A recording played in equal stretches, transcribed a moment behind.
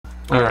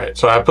All right,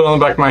 so I put it on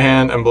the back of my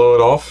hand and blow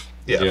it off.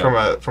 Yeah,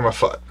 from a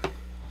foot.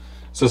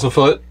 Is this a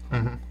foot?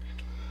 Mm-hmm.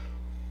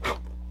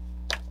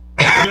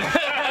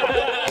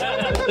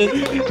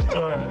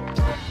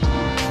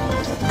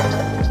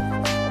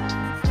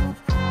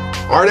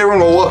 Alright everyone,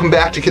 well welcome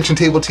back to Kitchen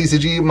Table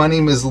TCG. My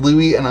name is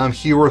Louie and I'm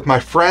here with my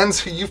friends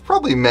who you've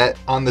probably met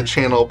on the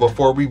channel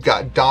before. We've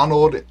got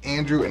Donald,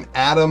 Andrew, and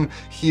Adam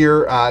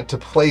here to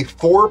play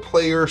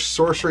 4-player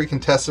Sorcery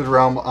Contested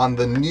Realm on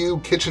the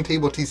new Kitchen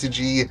Table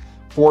TCG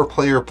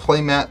 4-player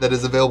playmat that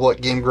is available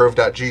at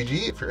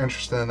gamegrove.gg if you're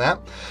interested in that.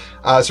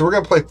 So we're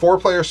going to play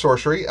 4-player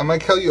Sorcery. I'm going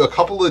to tell you a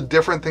couple of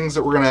different things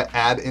that we're going to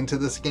add into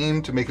this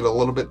game to make it a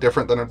little bit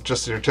different than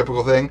just your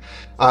typical thing.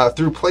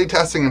 Through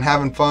playtesting and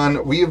having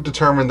fun, we have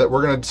determined that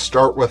we're going to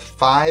start with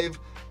 5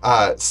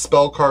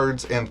 spell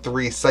cards and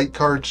 3 sight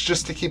cards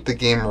just to keep the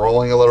game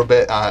rolling a little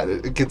bit.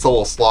 It gets a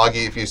little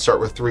sloggy if you start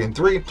with 3 and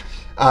 3.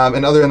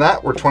 And other than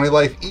that, we're 20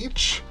 life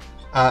each.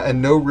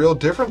 And no real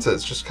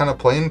differences, just kind of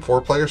playing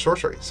 4-player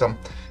Sorcery. So,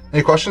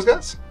 any questions,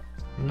 guys?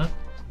 No.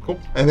 Cool.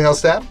 Anything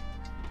else to add?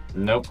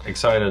 Nope.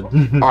 Excited. All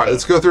right,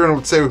 let's go through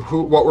and say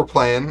what we're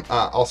playing.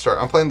 I'll start.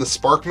 I'm playing the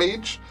Spark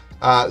Mage,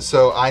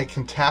 so I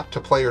can tap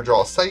to play or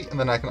draw a sight, and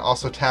then I can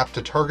also tap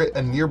to target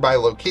a nearby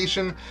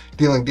location,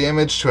 dealing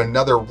damage to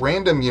another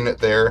random unit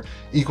there,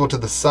 equal to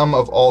the sum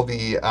of all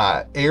the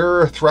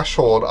error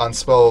threshold on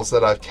spells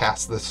that I've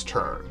cast this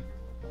turn.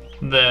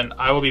 Then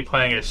I will be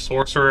playing a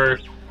Sorcerer.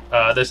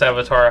 This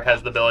avatar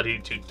has the ability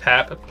to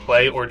tap,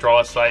 play, or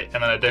draw a sight,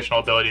 and an additional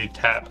ability to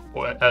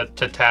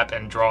tap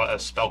and draw a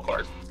spell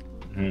card.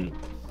 I'm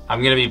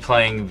going to be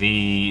playing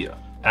the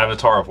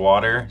Avatar of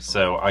Water,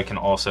 so I can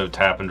also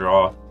tap and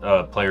draw,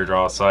 play or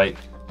draw a sight,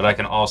 but I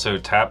can also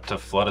tap to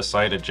flood a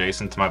site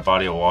adjacent to my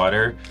body of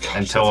water.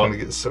 Gosh,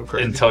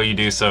 until you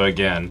do so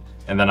again,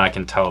 and then I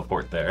can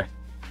teleport there.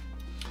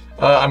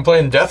 I'm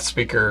playing Death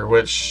Speaker,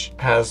 which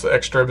has the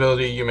extra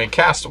ability you may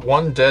cast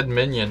 1 dead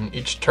minion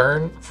each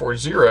turn for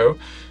 0,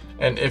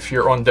 and if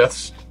you're on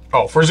death's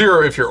for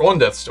 0 if you're on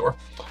death's door.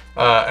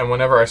 And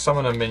whenever I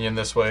summon a minion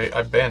this way,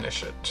 I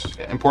banish it.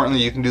 Yeah,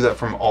 importantly, you can do that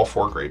from all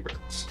 4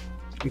 graveyards,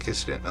 in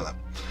case you didn't know that.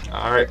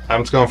 All right,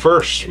 I'm just going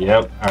first.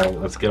 Yep. All right,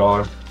 let's get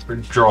all our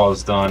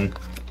draws done.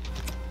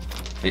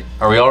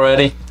 Are we all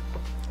ready?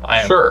 I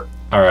am. Sure.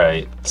 All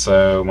right,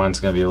 so mine's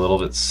gonna be a little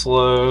bit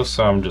slow,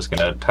 so I'm just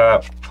gonna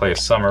tap, play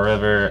Summer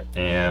River,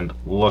 and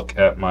look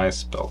at my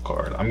spell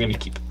card. I'm gonna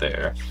keep it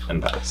there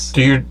and pass.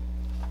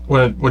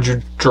 Would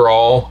you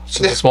draw,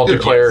 since it's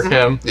multiplayer,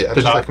 him? Yeah,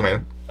 just like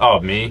Commander. Oh,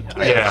 me?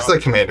 Yeah, just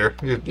like Commander.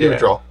 You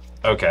draw.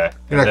 Okay.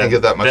 You're not gonna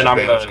get that much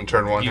advantage in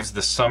turn 1. Use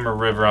the Summer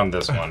River on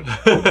this one.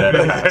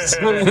 That's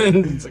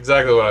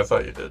exactly what I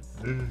thought you did.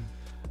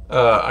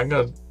 I'm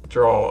gonna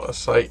draw a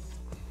sight.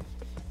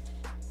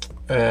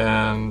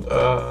 And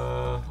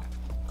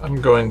I'm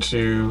going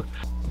to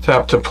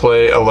tap to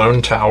play a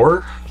Lone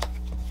Tower.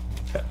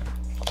 Okay.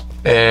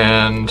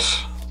 And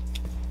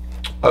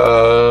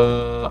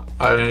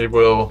I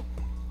will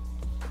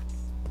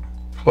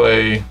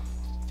play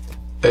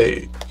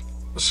a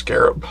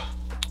Scarab.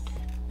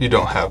 You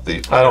don't have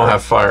the... I don't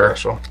have fire.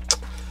 Special.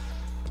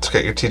 It's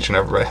okay, you're teaching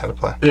everybody how to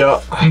play.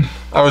 Yeah.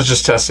 I was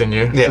just testing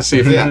you to see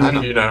if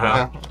you know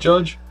how. Yeah.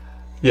 Judge?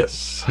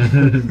 Yes.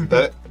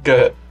 That it? Go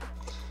ahead.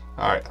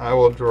 Alright, I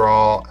will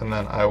draw, and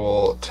then I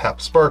will tap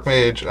Spark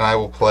Mage, and I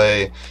will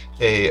play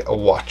a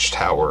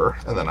Watchtower,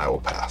 and then I will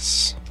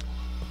pass.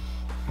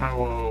 I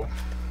will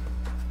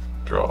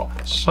draw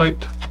a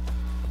sight.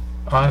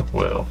 I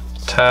will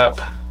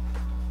tap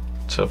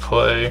to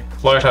play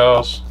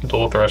Lighthouse,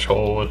 Dual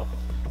Threshold,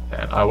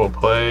 and I will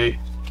play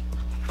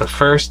the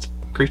first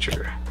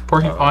creature,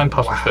 Porcupine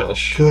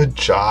Pufferfish. Good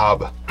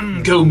job.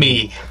 Go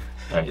me!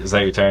 Alright, is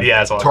that your turn? Yeah,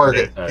 that's all.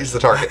 Target. Right. He's the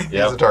target. Yep,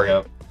 He's the target.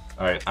 Yep.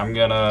 Alright, I'm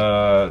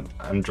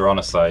drawing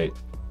a sight.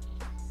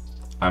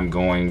 I'm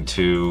going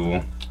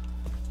to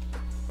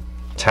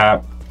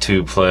tap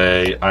to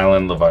play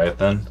Island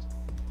Leviathan.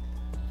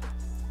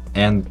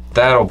 And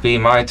that'll be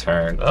my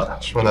turn.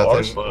 Gosh, when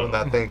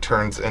that thing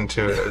turns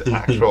into an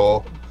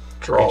actual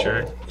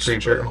creature.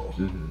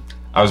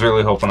 I was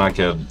really hoping I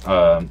could,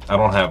 I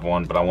don't have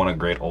one, but I want a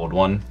great old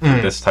one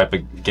for this type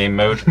of game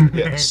mode.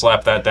 Yeah.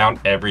 Slap that down,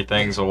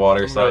 everything's a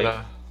water sight.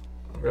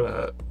 I'm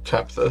gonna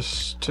tap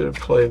this to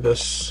play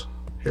this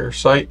here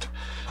sight.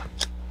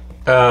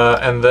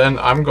 And then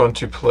I'm going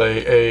to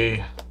play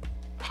a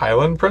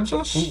Highland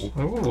Princess.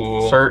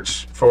 Ooh.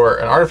 Search for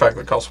an artifact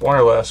that costs 1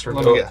 or less, or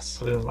Let me guess.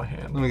 put it in my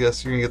hand. Let me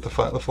guess, you're gonna get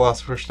the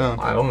Philosopher's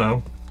Stone. I don't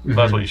know.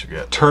 That's what you should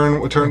get.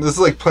 Turn. This is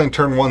like playing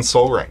turn 1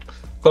 Soul Ring.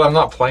 But I'm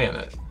not playing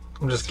it.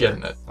 I'm just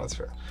getting it. That's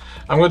fair.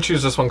 I'm going to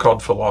choose this one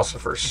called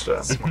Philosopher's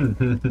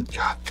Stone.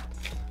 God,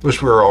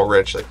 wish we were all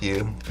rich like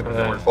you. Could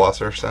afford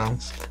Philosopher's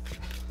Stones.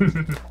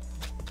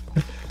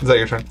 Is that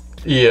your turn?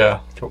 Yeah.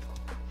 Cool.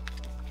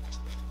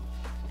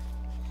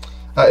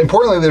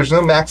 Importantly, there's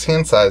no max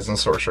hand size in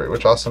Sorcery,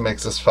 which also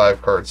makes this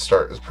 5-card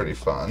start is pretty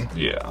fun.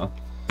 Yeah.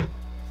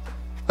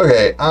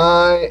 Okay,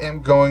 I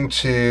am going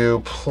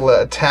to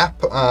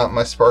tap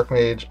my Spark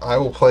Mage. I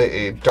will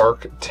play a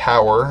Dark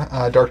Tower.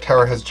 Dark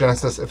Tower has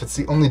Genesis. If it's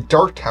the only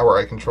Dark Tower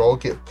I control,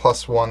 get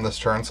 +1 this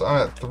turn. So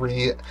I'm at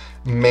 3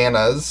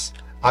 manas.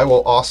 I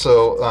will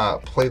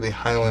also play the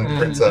Highland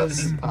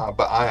Princess,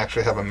 but I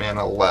actually have a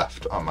mana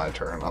left on my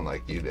turn,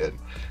 unlike you did.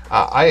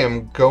 I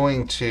am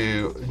going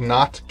to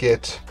not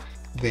get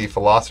the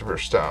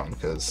Philosopher's Stone,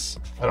 because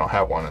I don't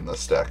have one in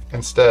this deck.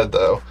 Instead,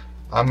 though,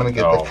 I'm going to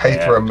get the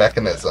Kythra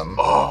Mechanism.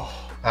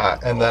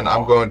 And then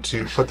I'm going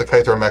to put the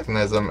Kythra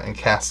Mechanism and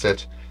cast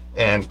it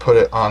and put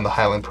it on the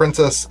Highland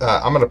Princess.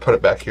 I'm going to put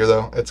it back here,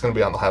 though. It's going to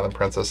be on the Highland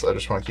Princess. I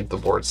just want to keep the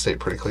board state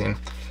pretty clean.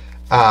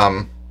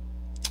 The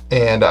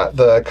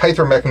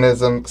Kythra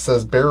Mechanism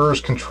says Bearer's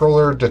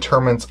controller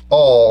determines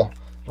all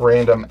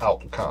random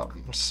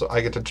outcomes. So I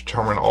get to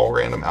determine all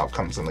random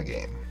outcomes in the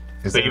game.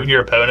 So even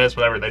your opponents,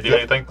 whenever they do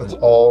anything? It's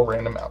all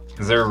random outcomes.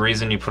 Is there a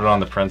reason you put it on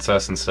the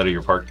Princess instead of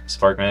your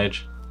Spark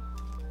Mage?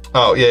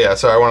 Oh, yeah.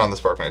 Sorry, I went on the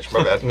Spark Mage.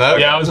 My bad. No,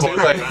 Yeah, I was like,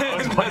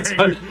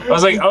 I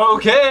was like,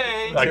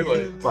 okay.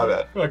 My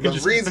bad.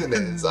 The reason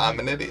is I'm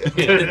an idiot.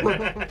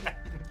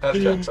 that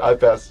checks. I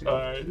passed you.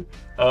 Alright.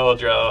 I'll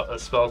draw a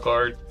spell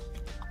card.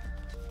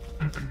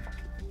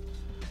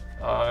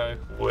 I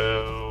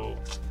will...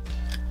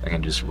 I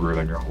can just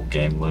ruin your whole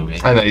game, Louie.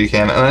 I know you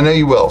can, and I know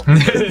you will. But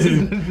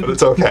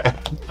it's okay.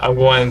 I'm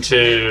going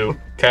to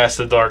cast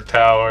the Dark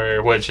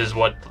Tower, which is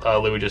what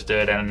Louis just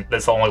did, and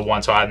that's the only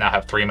one, so I now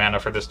have 3 mana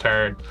for this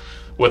turn.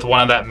 With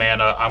 1 of that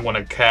mana, I'm going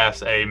to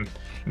cast a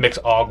Mix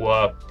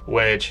Agua,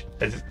 which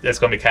it's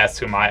going to be cast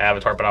to my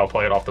avatar, but I'll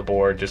play it off the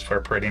board just for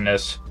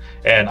prettiness.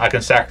 And I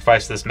can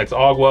sacrifice this Mix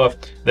Agua.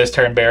 This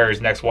turn Bearer's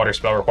next water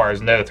spell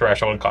requires no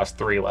threshold and costs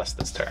 3 less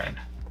this turn.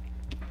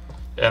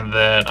 And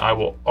then I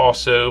will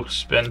also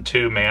spend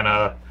 2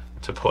 mana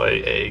to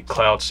play a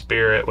Cloud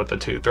Spirit with the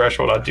 2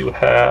 threshold I do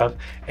have.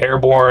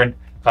 Airborne,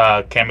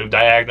 can move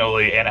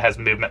diagonally, and it has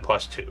movement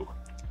 +2.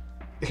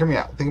 Hear me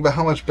out. Think about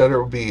how much better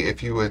it would be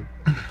if you would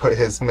put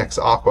his Mix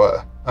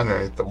Aqua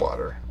underneath the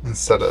water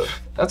instead of...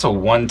 That's a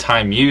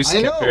one-time use.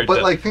 I know,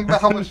 but like, think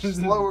about how much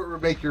slower it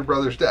would make your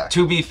brother's deck.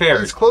 To be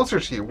fair, it's closer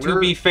to you. To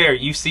be fair,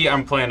 you see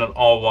I'm playing an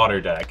all-water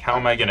deck. How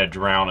am I going to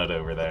drown it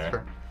over there?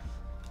 Sure.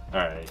 All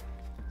right.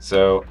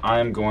 So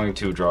I'm going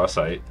to draw a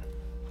site.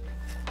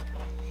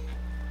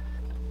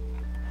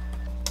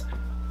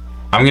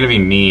 I'm going to be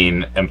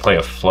mean and play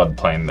a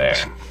floodplain there.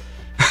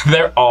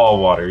 They're all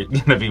water.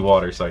 Going to be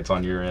water sites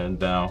on your end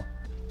now.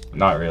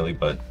 Not really,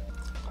 but...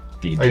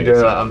 Are you doing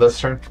that on this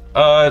turn?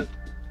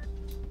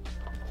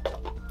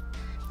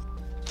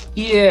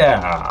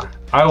 Yeah.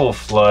 I will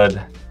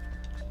flood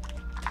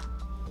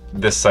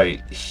this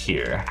site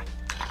here.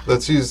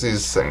 Let's use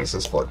these things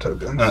as flood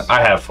tokens.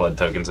 I have flood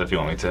tokens if you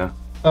want me to.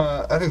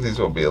 I think these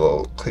will be a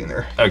little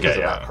cleaner. Okay,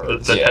 Yeah,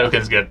 the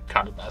tokens get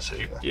kind of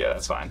messy. Yeah,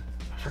 that's fine.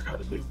 I forgot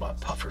to move my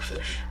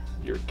pufferfish.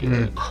 You're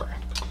good.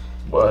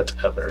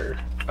 Whatever.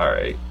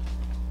 Alright.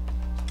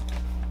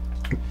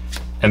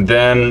 And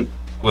then,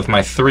 with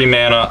my 3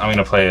 mana, I'm going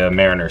to play a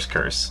Mariner's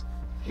Curse.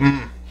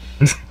 What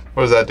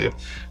does that do?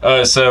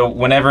 So,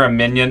 whenever a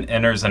minion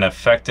enters an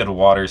affected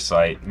water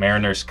site,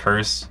 Mariner's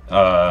Curse,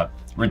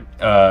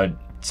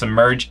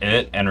 submerge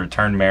it and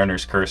return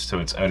Mariner's Curse to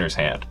its owner's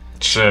hand.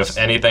 So if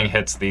anything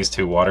hits these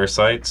 2 water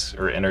sites,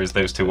 or enters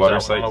those 2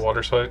 water sites... On a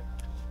water site?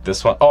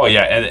 This one? Oh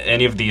yeah,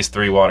 any of these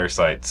 3 water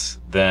sites,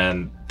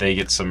 then they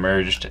get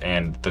submerged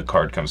and the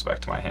card comes back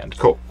to my hand.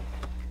 Cool.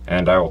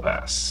 And I will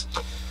pass.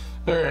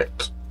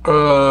 Alright.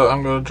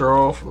 I'm going to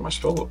draw from my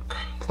spellbook.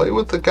 Play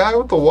with the guy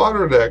with the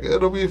water deck.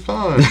 It'll be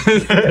fun.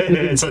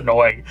 It's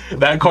annoying.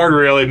 That card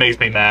really makes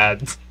me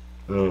mad.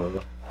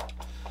 Ugh.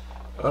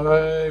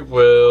 I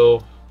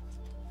will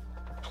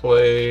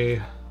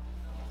play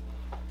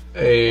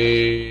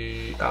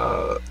a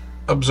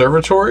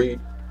observatory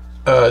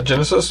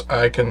Genesis.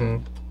 I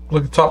can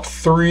look at the top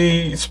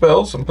 3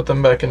 spells and put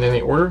them back in any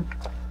order.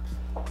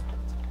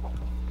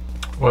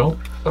 Well,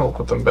 I'll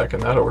put them back in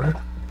that order.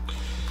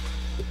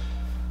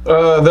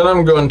 Then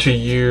I'm going to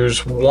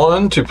use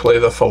 1 to play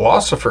the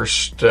Philosopher's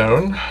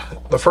Stone.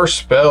 The first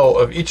spell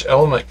of each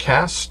element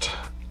cast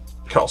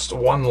costs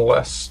 1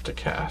 less to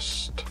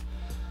cast.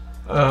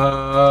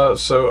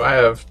 So I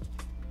have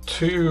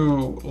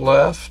 2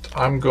 left.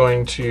 I'm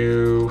going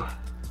to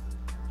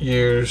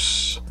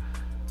use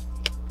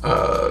 2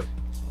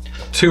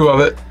 of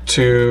it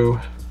to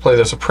play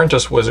this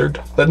Apprentice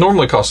Wizard. That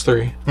normally costs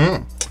 3,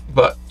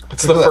 but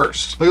it's the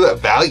first. Look at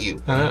that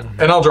value.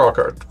 And I'll draw a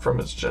card from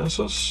its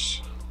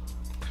Genesis.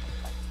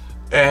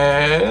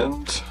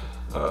 And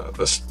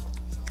this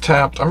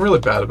tapped. I'm really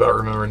bad about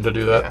remembering to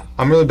do that. Yeah.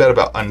 I'm really bad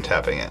about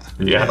untapping it.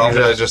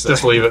 Yeah,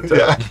 just leave it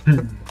there.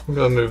 I'm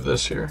going to move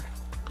this here.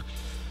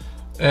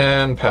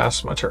 And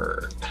pass my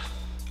turn.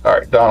 All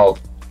right, Donald.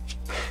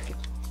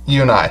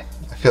 You and I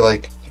feel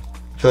like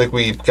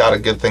we've got a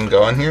good thing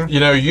going here. You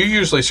know, you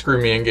usually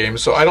screw me in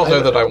games, so I don't know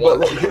that I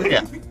want.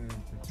 Yeah.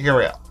 Hear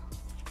me out.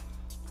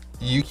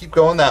 You keep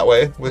going that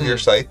way with your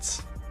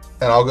sights,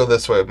 and I'll go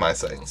this way with my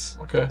sights.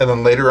 Okay. And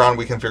then later on,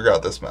 we can figure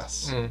out this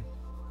mess.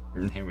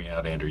 Hear me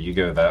out, Andrew. You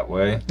go that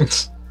way,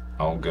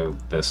 I'll go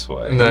this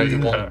way. No, you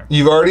won't.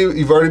 You've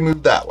already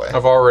moved that way.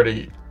 I've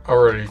already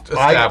established.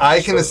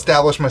 I can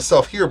establish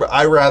myself here, but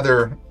I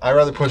rather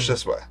push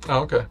this way.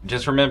 Oh, okay.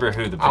 Just remember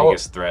who the I'll-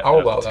 biggest threat I'll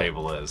of allow the that.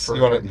 table is.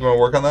 You want to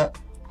work on that?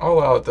 I'll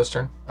allow it this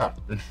turn.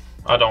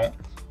 I don't.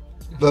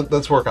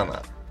 Let's work on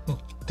that.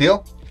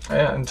 Deal?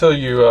 Yeah, until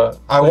you.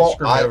 I won't.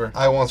 Screw me over.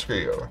 I won't screw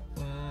you over.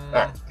 All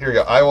right, here we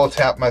go. I will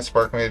tap my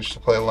Spark Mage to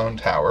play Lone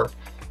Tower,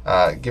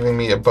 giving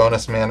me a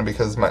bonus mana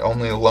because it's my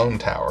only Lone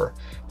Tower.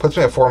 Puts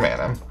me at 4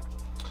 mana.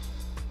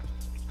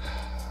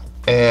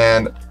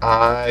 And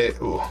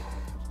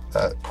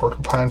that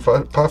Porcupine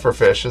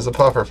Pufferfish is a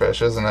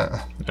Pufferfish, isn't it?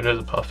 It is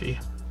a puffy.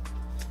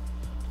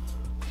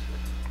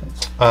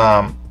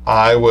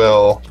 I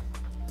will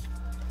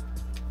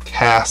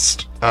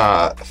cast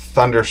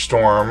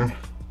Thunderstorm.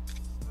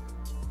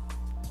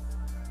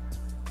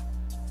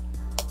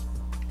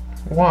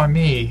 Why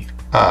me?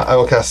 I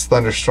will cast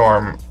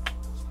Thunderstorm.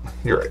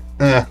 You're right.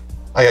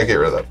 I gotta get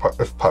rid of that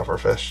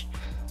Pufferfish.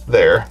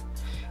 There.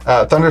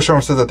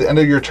 Thunderstorm says at the end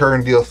of your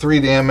turn, deal 3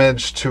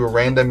 damage to a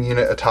random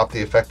unit atop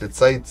the affected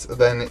sites.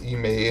 Then you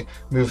may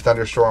move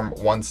Thunderstorm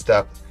 1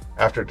 step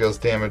after it deals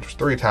damage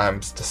 3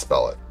 times to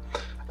spell it.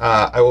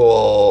 I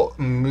will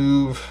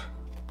move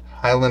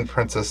Highland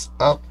Princess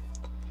up,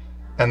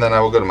 and then I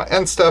will go to my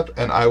end step,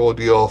 and I will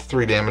deal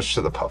 3 damage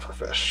to the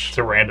Pufferfish. It's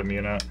a random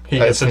unit. He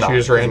gets to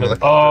choose random.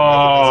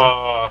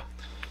 Oh,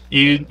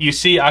 you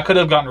see, I could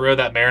have gotten rid of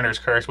that Mariner's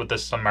Curse with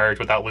this Submerge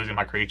without losing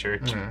my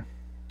creature.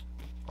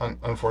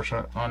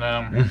 Unfortunate. Oh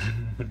no.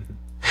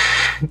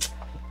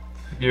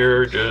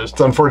 You're just.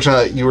 It's unfortunate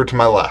that you were to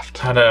my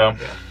left. I know.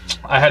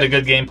 I had a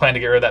good game plan to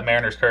get rid of that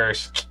Mariner's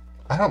Curse.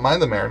 I don't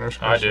mind the Mariners.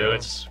 I do.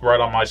 It's right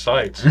on my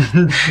sights.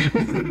 Hear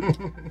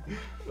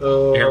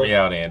me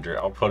out, Andrew.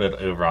 I'll put it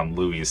over on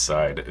Louis'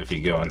 side if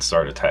you go and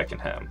start attacking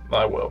him.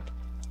 I will.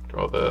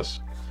 Draw this.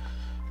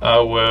 I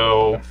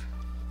will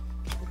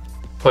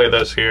play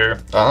this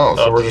here. Oh,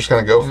 so we're just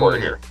gonna go for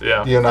it here.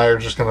 Yeah. You and I are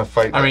just gonna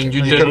fight. I mean,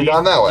 you could have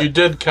gone that way. You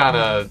did kind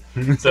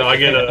of. So I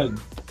get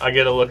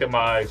a look at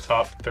my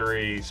top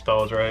 3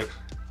 spells, right?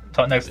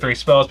 Top next 3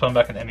 spells, put them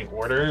back in any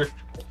order.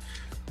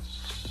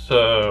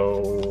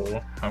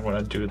 So I'm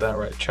gonna do that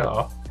right,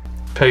 Cha.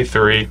 Pay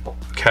 3,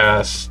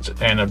 cast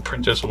an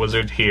Apprentice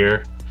Wizard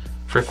here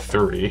for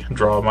 3.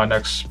 Draw my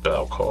next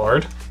spell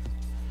card.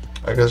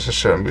 I guess I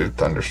shouldn't move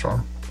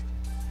Thunderstorm.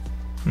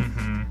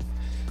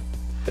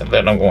 And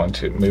then I'm going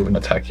to move and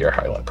attack your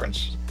Highland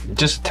Prince.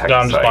 Just attack No,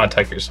 I'm the just site. going to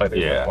attack your side.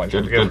 There's no Yeah, point.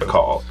 good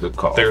call. Good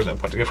call. There's no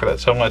point to go for that.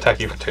 So I'm going to attack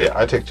you for 2. Yeah,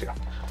 I take 2.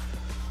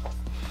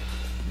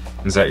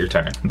 Is that your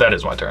turn? That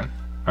is my turn.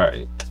 All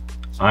right.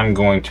 I'm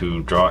going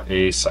to draw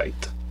a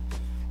site.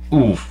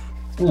 Oof.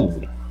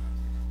 Ooh.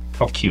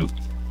 How cute.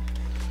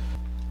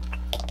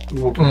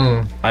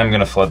 I'm going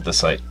to flood the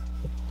site.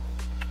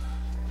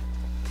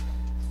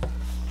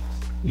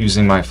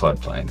 Using my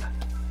floodplain.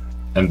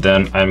 And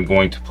then I'm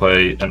going to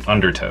play an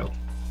Undertow.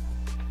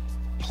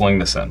 Pulling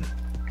this in.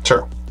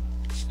 Sure.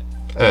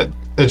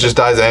 It just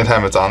dies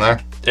anytime it's on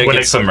there. It When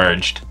gets it-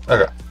 submerged.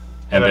 Okay.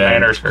 And then then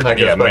Mariner's Curse. That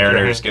goes yeah, back to your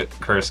Mariner's hand.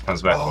 Curse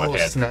comes back to my Oh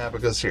hand. snap!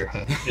 It goes to your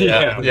hand.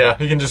 Yeah. Yeah,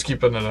 you can just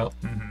keep putting it out.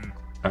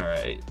 All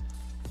right.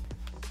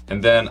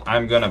 And then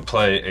I'm going to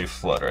play a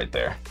flood right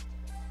there.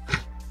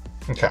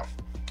 Okay.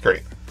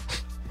 Great.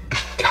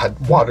 God,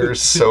 water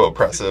is so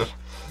oppressive.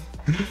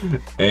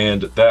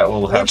 And that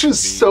will have Which to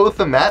is be- so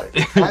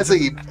thematic. As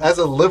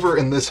a liver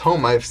in this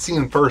home, I've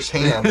seen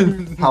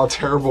firsthand how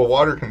terrible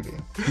water can be.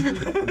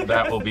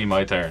 that will be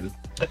my turn.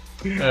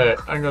 Alright,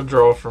 I'm gonna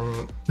draw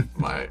from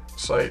my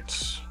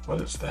sites.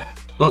 What is that?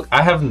 Look,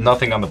 I have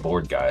nothing on the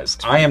board, guys.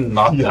 I am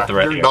not the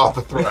threat You're here. not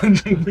the threat.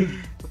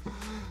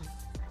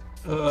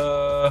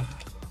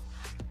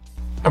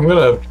 I'm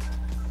gonna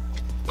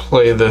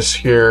play this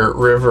here,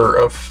 River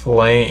of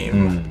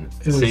Flame.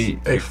 It is See,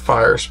 a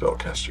fire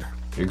spellcaster.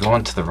 you're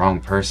going to the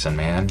wrong person,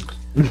 man.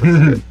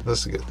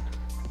 This is good.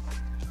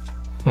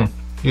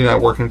 You and I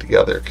working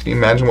together. Can you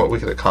imagine what we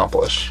could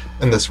accomplish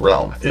in this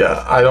realm?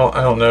 Yeah, I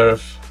don't know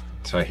if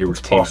So I hear we're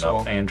It's teaming possible.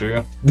 up,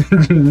 Andrew.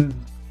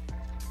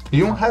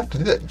 You don't have to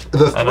do that.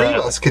 The I three know.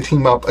 of us could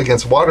team up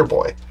against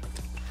Waterboy.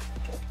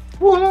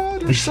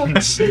 Water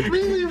sucks. It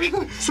really,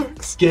 really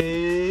sucks.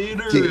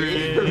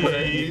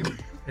 Gatorade.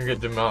 you get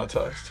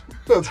demonetized.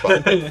 That's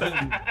fine.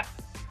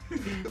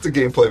 It's a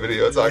gameplay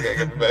video. It's not gonna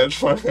get bad.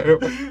 Fine.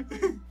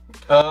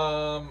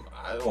 I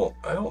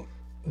don't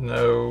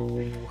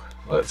know.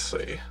 Let's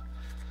see.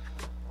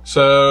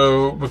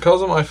 So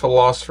because of my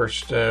Philosopher's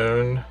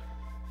Stone,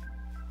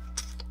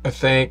 I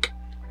think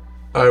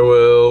I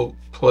will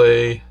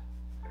play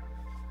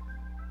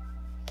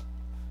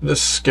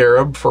this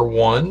Scarab for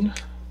 1.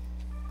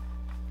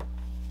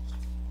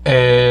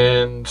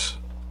 And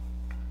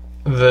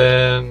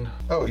then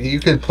Oh, you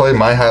could play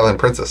My Highland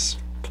Princess.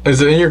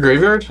 is it in your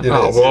graveyard? It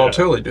oh, is, well, yeah. I'll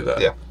totally do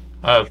that. Yeah.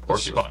 I have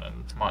Porcupine in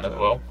mine as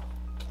well.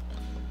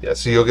 Yeah,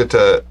 so you'll get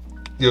to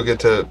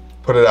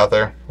put it out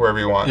there wherever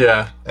you want.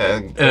 Yeah,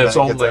 and it's then it gets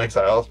only-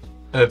 exiled.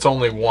 and it's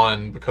only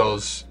 1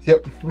 because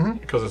Yep.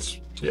 it's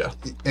yeah.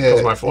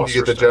 And my you Philosopher's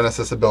get the Stone.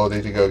 Genesis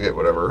ability to go get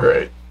whatever.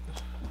 Right.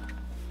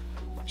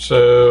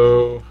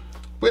 So,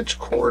 Which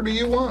core do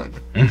you want?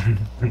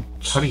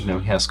 How do you know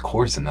he has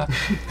cores in that?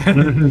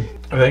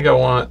 I think I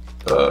want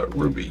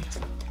ruby.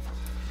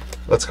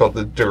 That's called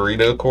the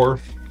Dorito core.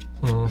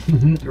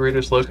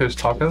 Doritos Locos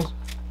Tacos.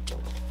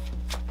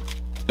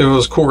 It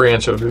was Cool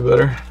Ranch would be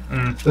better.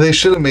 They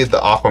should have made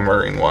the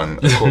Aquamarine one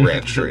a Cool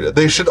Ranch Dorito.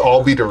 They should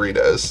all be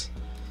Doritos.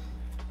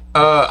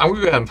 I'm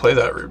gonna go ahead and play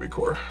that ruby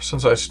core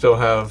since I still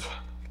have.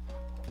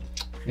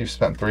 You've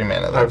spent 3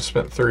 mana. I've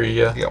spent 3.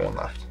 Yeah, You got 1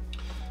 left.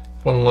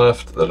 1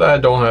 left that I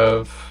don't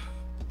have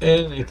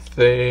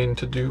anything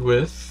to do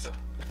with.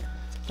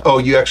 Oh,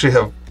 you actually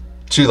have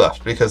 2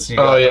 left because you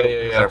got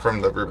yeah. mana from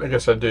the I ruby.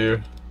 guess I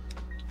do.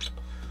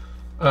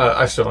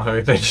 I still don't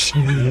have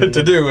anything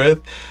to do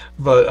with,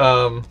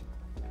 but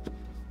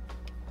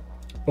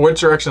what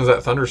direction is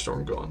that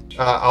thunderstorm going?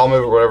 I'll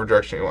move it whatever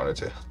direction you want it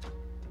to.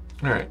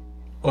 All right.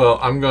 Well,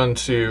 I'm going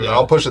to. Yeah,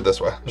 I'll push it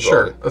this way.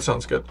 Sure, that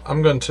sounds good.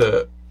 I'm going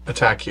to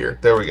attack here.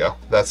 There we go.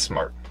 That's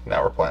smart.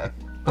 Now we're playing.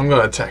 I'm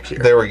going to attack here.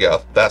 There we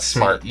go. That's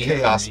smart. See,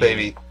 Chaos, yeah.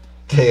 baby.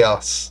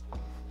 Chaos.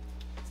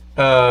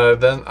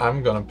 Then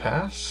I'm going to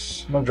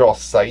pass. I'm gonna draw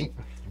Sight.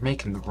 You're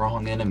making the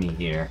wrong enemy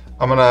here.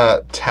 I'm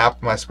gonna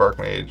tap my Spark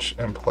Mage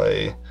and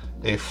play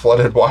a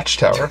Flooded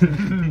Watchtower.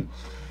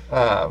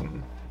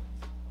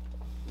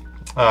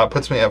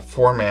 Puts me at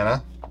 4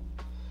 mana.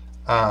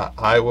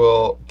 I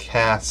will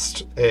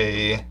cast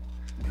a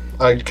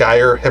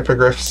Gyre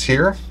Hippogriffs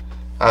here.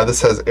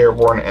 This has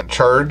Airborne and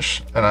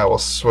Charge, and I will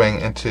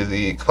swing into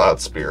the Cloud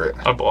Spirit.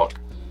 I block.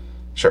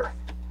 Sure.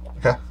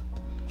 Okay.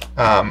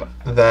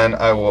 Then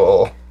I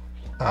will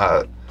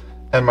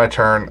end my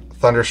turn.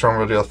 Thunderstorm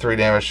will deal 3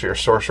 damage to your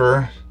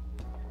Sorcerer.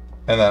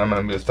 And then I'm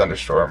going to move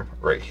Thunderstorm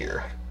right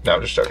here. No,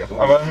 I'm just joking.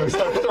 I'm going to move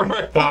Thunderstorm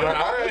right here. All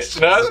right.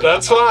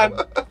 That's fine.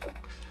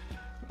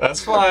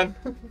 That's fine.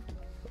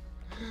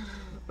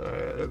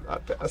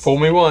 Not best. Fool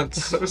me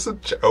once. That was a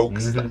joke.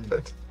 Stop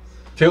it.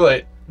 Too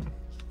late.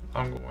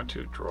 I'm going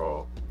to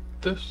draw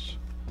this.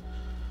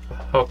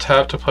 I'll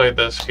tap to play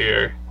this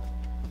here.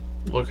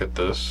 Look at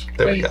this.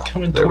 There we Hey, go.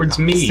 coming There we towards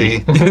go. me. See,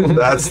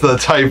 that's the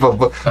type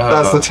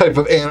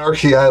of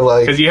anarchy I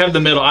like. Because you have the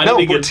middle. I No,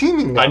 need to we're get.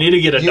 teaming now. I need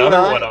to get You and another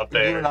I- one up You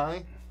and there.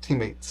 I,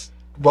 teammates.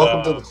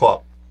 Welcome to the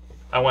club.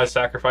 I want to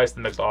sacrifice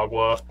the mixed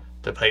agua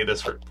to play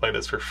this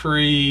for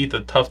free.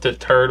 The tufted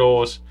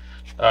turtles.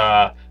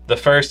 The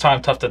first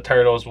time tufted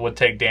turtles would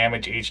take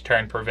damage each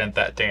turn, prevent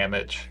that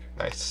damage.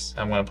 Nice.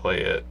 I'm gonna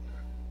play it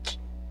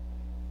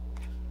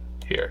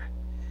here.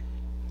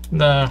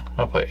 No,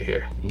 I'll play it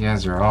here. You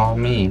guys are all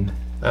mean.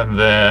 And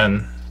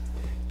then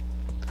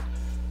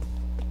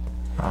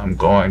I'm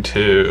going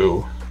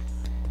to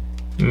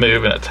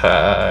move and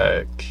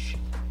attack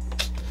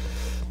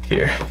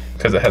here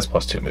because it has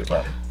 +2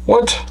 movement.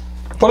 What?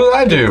 What did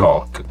I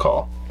do? Good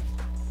call.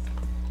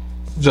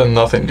 Done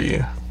nothing to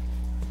you.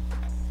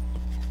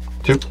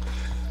 2.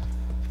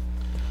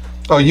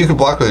 Oh, you can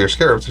block with your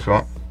Scarabs if you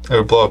want. It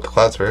would blow up the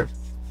Cloud Spirit.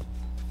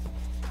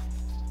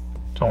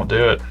 Don't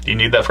do it. You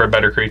need that for a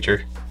better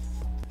creature.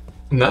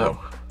 No.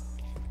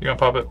 You gonna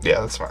pop it?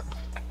 Yeah, that's smart.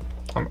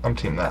 I'm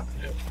team that.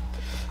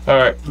 All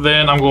right.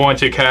 Then I'm going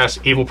to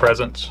cast Evil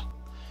Presence,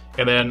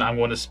 and then I'm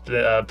going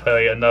to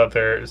play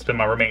another. Spend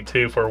my remaining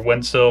 2 for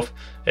Windsylph.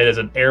 It is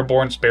an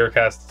airborne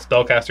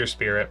spellcaster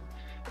spirit.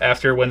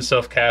 After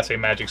Windsylph casts a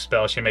magic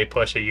spell, she may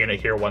push a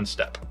unit here 1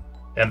 step.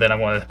 And then I'm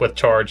going to, with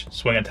charge,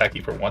 swing and attack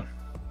you for 1.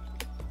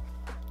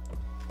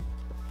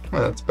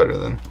 Well, that's better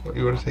than what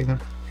you would have taken.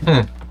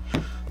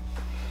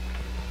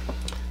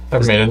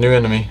 I've made a new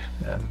enemy.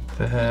 And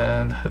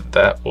then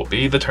that will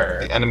be the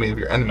turn. The enemy of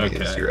your enemy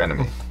is Okay. your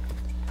enemy.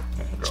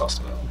 Draw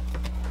spell.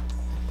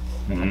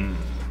 I'm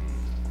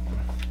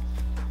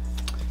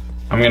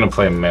gonna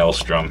play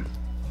Maelstrom.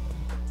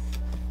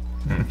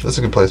 That's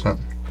a good placement.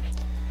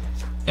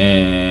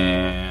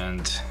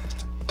 And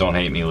don't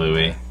hate me,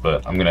 Louie,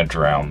 but I'm gonna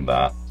drown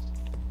that.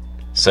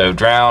 So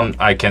drown,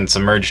 I can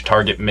submerge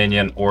target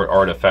minion or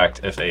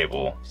artifact if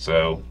able.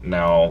 So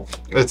now,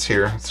 It's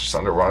here. It's just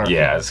underwater.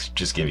 yeah, it's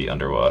just gonna be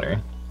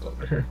underwater.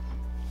 Over here.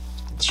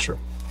 It's true.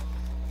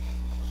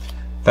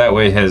 That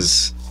way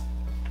his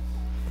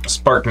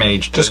Spark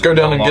Mage Just go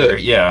down and get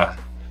it. Yeah.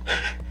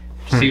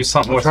 Just use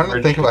something I'm with trying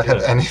to think if I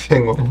have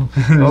anything. I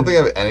don't think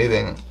I have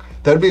anything.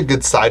 That'd be a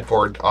good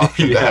sideboard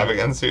option to Yeah. have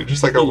against you.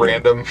 Just like a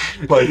random,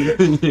 like, I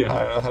don't Yeah.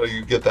 know how do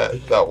you get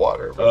that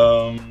water.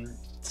 But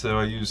So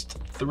I used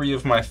 3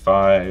 of my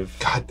 5.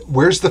 God,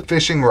 where's the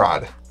fishing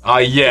rod?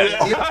 Yeah.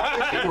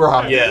 Fishing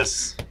rod.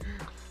 Yes.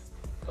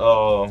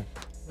 Oh,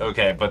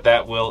 okay, but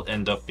that will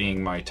end up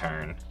being my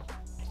turn.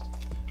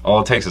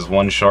 All it takes is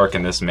 1 shark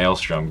in this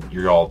maelstrom.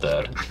 You're all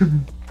dead.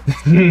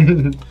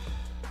 I'm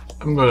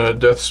gonna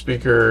Death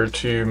Speaker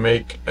to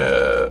make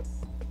a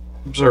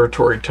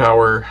observatory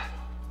tower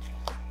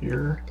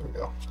here. There we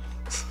go.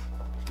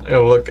 I'm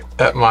gonna look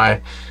at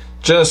my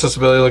Genesis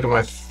ability, look at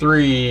my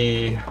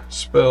 3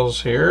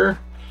 spells here.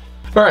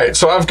 Alright,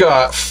 so I've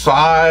got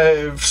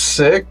 5,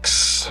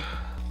 6.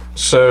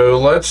 So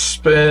let's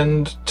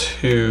spend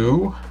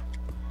 2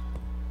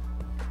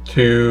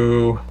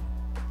 to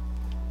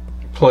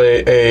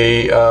play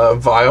a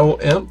Vile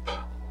Imp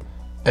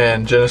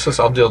And Genesis,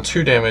 I'll deal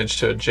 2 damage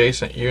to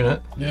adjacent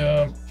unit.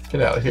 Yeah.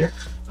 Get out of here.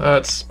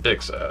 That's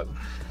big sad.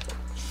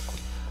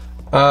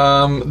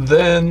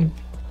 Then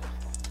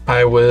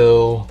I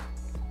will.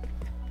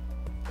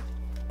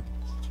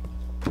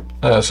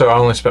 So I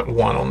only spent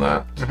 1 on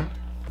that.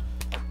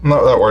 I'm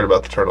not that worried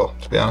about the turtle,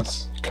 to be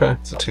honest. Okay.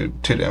 It's a 2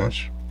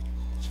 damage.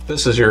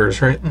 This is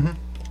yours, right?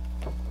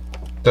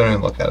 Don't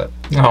even look at it.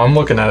 No, I'm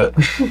looking at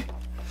it.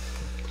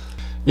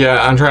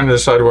 Yeah, I'm trying to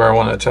decide where I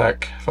want to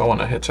attack. If I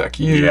want to attack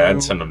you. Yeah,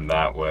 I'd send them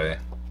that way.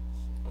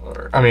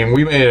 Or, I mean,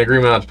 we made an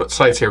agreement not to put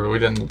sights here, but we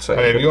didn't say. I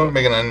mean, if you want to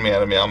make an enemy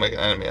out of me, I'll make an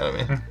enemy out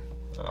of me.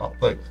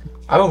 Like,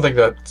 I don't think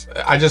that.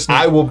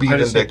 I will be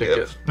just need to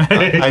vindictive.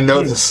 I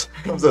know this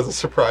comes as a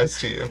surprise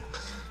to you.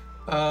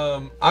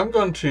 I'm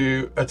going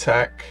to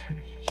attack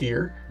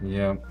here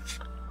Yeah.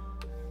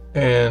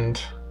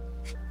 and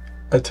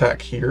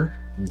attack here.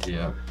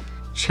 Yeah.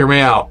 Just hear me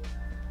out.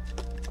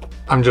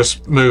 I'm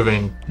just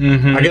moving.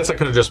 I guess I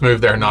could have just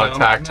moved there and not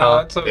attacked, No,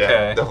 huh? it's okay.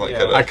 Yeah, definitely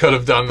could've. I could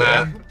have done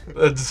that.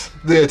 It's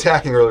The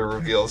attacking really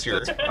reveals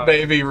your.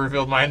 maybe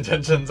revealed my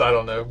intentions. I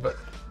don't know, but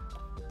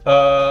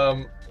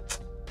I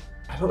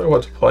don't know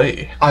what to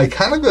play. I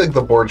kind of feel like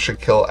the board should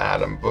kill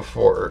Adam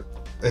before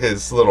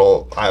his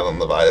little island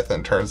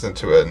Leviathan turns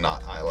into a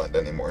not island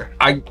anymore.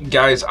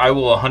 Guys, I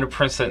will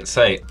 100%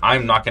 say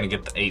I'm not going to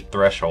get the 8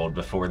 threshold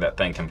before that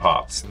thing can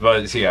pop.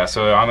 But yeah,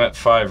 so I'm at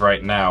 5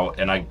 right now,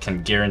 and I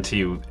can guarantee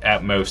you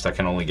at most I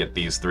can only get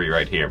these 3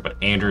 right here. But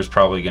Andrew's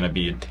probably going to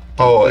be.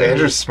 Oh,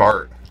 Andrew's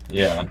smart.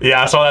 Yeah.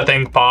 Yeah, I saw that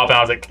thing pop and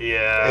I was like,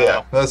 yeah.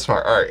 Yeah, that's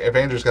smart. All right, if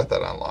Andrew's got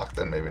that unlocked,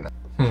 then maybe not.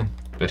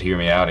 But hear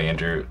me out,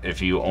 Andrew.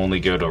 If you only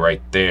go to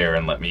right there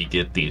and let me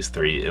get these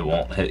 3, it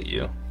won't hit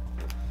you.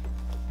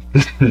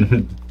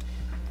 I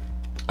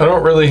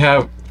don't really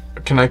have.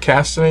 Can I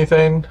cast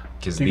anything?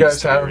 Because You these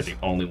guys 3 have- are the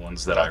only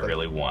ones that I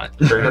really want.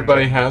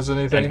 Everybody has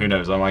anything? And who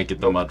knows, I might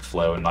get the mud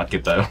flow and not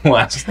get the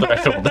last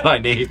threshold that I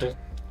need.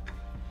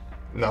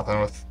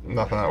 Nothing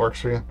that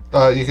works for you.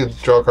 You could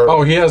draw a card.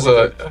 Oh, he has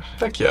a.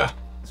 Heck yeah.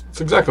 That's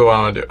exactly what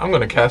I'm going to do. I'm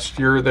going to cast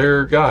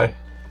their guy.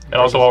 And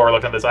also, while we're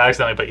looking at this, I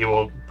accidentally put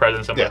Evil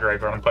Presence in my Yeah.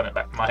 graveyard. I'm putting it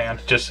back in my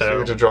hand, just So you so.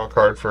 get to draw a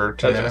card for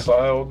 2 minutes.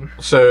 Exiled.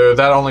 So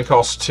that only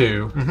costs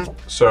 2.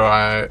 So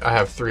I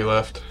have 3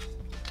 left.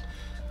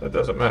 That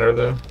doesn't matter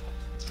though.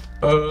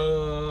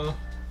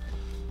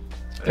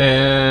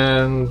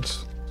 And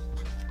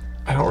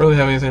I don't really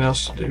have anything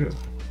else to do.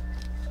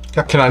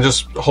 Can I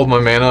just hold my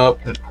mana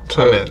up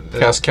to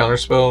cast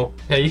counterspell?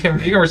 Yeah, you can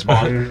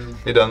respond.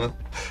 You done then?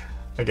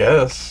 I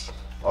guess.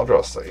 I'll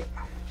draw a sight.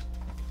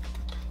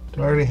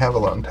 Do I already have a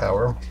lone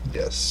tower?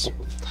 Yes.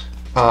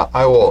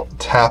 I will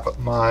tap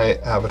my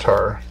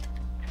avatar.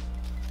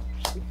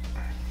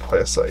 Play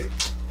a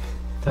sight.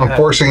 I'm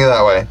forcing you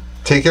that way.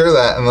 Take care of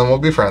that, and then we'll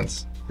be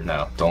friends.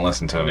 No, don't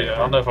listen to me. Yeah, I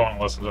don't know if I want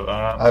to listen to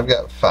that. I've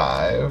got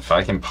 5. If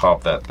I can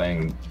pop that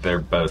thing, they're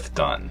both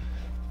done.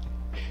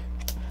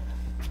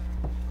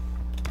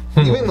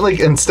 Even like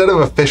instead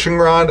of a fishing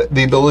rod,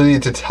 the ability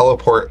to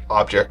teleport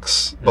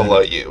objects below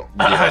you.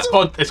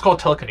 It's called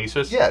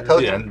telekinesis. Yeah,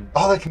 Yeah.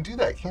 Oh, they can do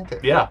that, can't they?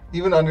 Yeah.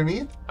 Even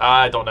underneath?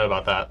 I don't know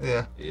about that.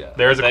 Yeah. Yeah.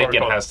 There's a I think card it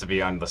called- has to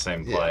be on the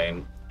same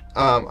plane.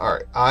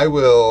 Alright. I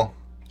will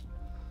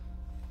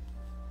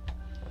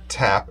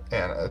tap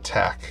and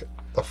attack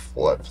the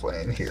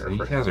floodplain here. You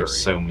for guys are 3.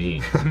 so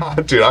mean.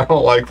 Dude, I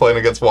don't like playing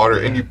against water,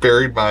 and you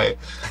buried my.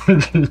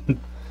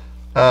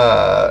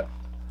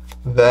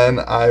 Then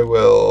I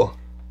will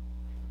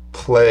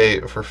play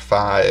for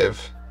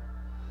 5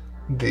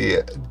 the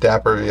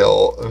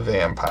Dapperville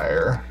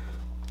Vampire.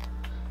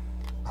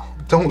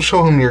 Don't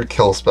show him your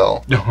kill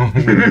spell.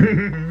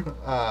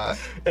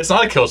 It's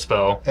not a kill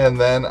spell. And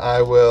then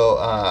I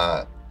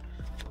will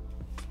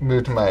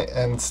move to my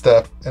end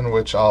step, in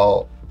which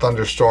I'll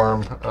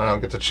Thunderstorm. I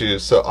don't get to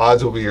choose. So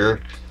odds will be your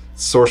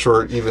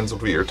Sorcerer, evens will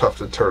be your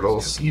Tufted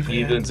Turtles.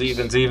 Evens. You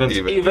don't take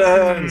any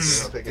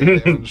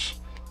damage.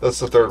 That's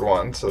the 3rd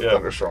one, so Yep.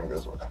 Thunderstorm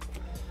goes away.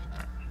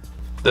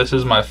 This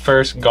is my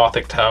first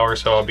Gothic tower,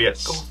 so I'll be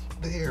at.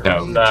 There.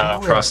 No, what are you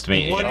doing? trust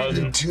me. What are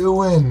you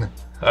doing?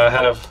 I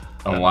have.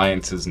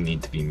 Alliances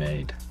need to be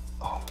made.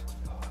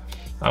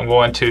 I'm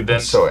going to then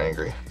I'm so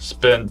angry.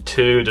 spend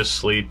 2 to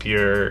sleep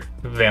your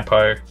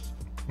vampire.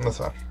 That's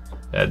fine.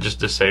 It just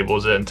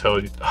disables it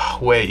until. Oh,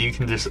 wait, you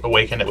can just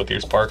awaken it with your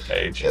Spark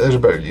Mage. Yeah, there's a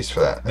better use for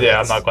that. Yeah,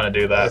 I'm not going to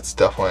do that. That's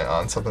definitely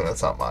on something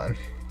that's not mine.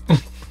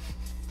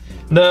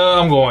 No,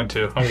 I'm going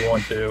to.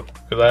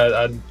 Because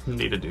I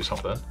need to do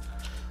something.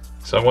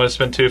 So I'm going to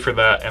spend 2 for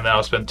that, and then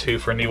I'll spend 2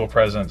 for an Evil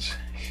Presence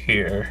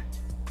here.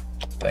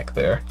 Back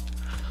there.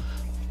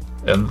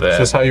 And then. Is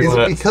this how you Is it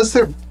want it? because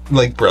they're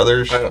like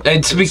brothers?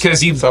 It's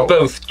because you so-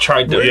 both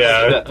tried to.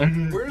 Yeah.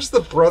 Where's the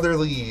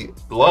brotherly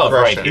Love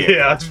right aggression? here.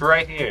 Yeah. It's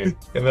right here.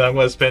 And then I'm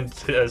going to spend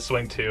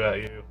swing 2 at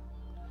you.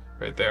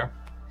 Right there.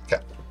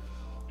 Okay,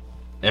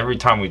 Every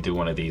time we do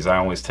one of these, I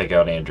always take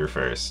out Andrew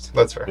first.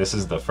 that's fair. This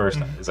is the first.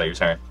 Is that your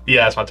turn?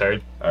 Yeah, it's my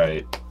turn. All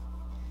right.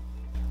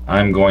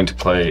 I'm going to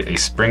play a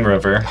Spring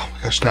River. Oh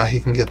my gosh, now he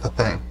can get the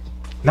thing.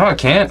 No, I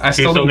can't. I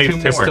still still need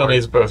needs 2 two more. Still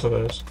needs both of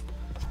those.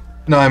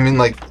 No, I mean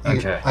like.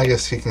 Okay. I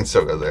guess he can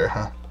still go there,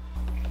 huh?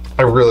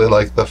 I really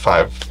like the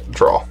 5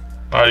 draw.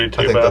 I do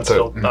too, think but that's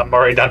I'm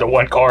already down to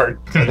 1 card.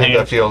 I think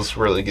that feels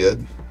really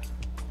good.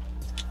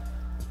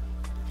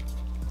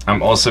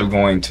 I'm also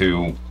going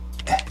to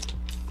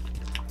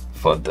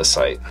flood the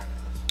site.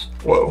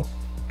 Whoa.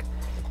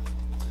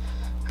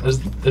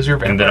 Is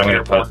your And then I'm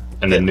going to vampire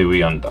put an Inui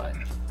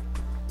Undyne.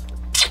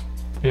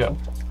 Yeah.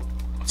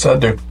 What's that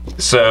do?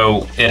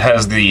 So it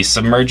has the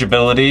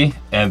submergibility,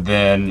 and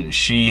then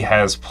she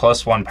has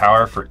 +1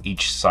 power for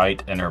each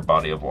site in her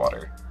body of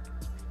water.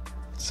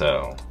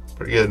 So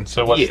Pretty good.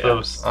 So what's Yeah.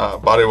 those?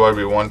 Body would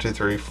be 1, 2,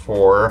 3,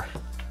 4,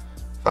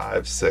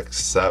 5, 6,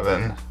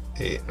 7,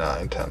 8,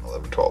 9, 10,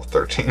 11, 12,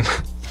 13.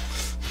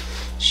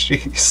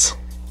 Jeez.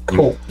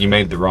 Cool. you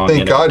made the wrong.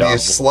 Thank end God of you double.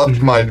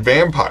 slept my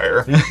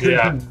vampire.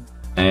 Yeah.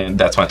 And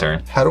that's my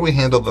turn. How do we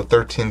handle the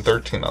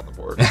 13-13 on the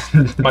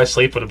board? My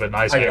sleep would have been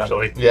nice, I got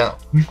actually. Yeah.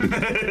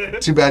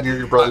 Too bad you're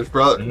your brother's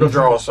brother. Go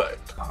draw a site.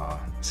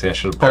 See, I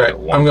should have. All right,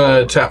 I'm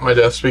gonna tap my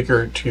Death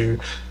Speaker to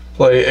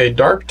play a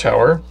Dark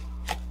Tower.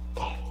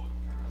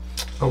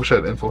 I wish I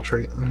had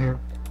infiltrate in here.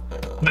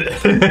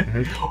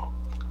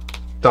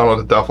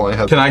 Donald definitely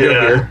has. Can I go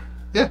Yeah. here?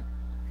 Yeah.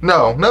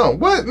 No.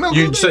 What? No.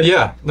 You go said there.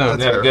 yeah. No.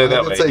 That's Yeah, fair. go that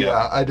I did way, say yeah.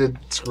 yeah. I did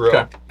screw Okay.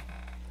 up.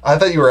 I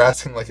thought you were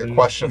asking like a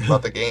question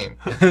about the game.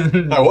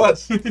 I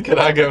was. Can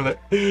I go there?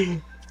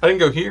 I didn't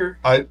go here.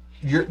 The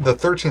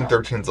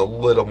 13-13 is a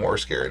little more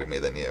scary to me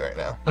than you right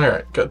now. All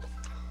right, good.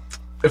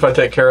 If I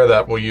take care of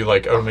that, will you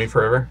like own me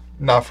forever?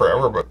 Not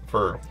forever, but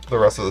for the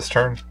rest of this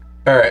turn.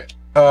 All right.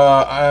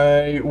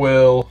 I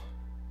will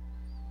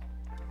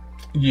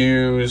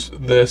use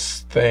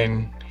this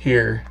thing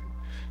here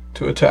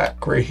to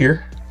attack right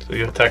here. So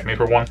you attack me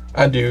for 1.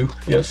 I do.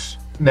 Yes.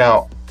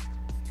 Now,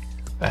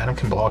 Adam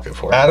can block it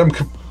for Adam,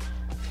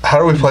 how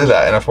do we play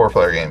that in a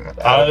 4-player game?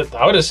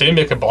 I would assume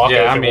it can block it.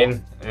 Yeah, if I it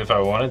mean, if I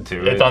wanted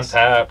to, it's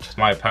untapped. It's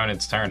my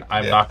opponent's turn.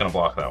 I'm Yeah. not going to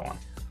block that one.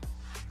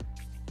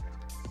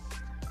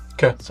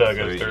 Okay. So it So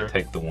goes you through.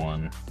 take the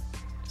 1.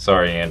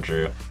 Sorry,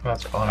 Andrew.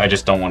 That's fine. I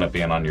just don't want it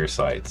being on your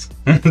sites.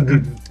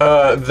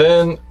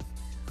 Then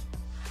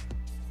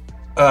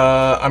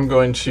I'm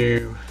going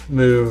to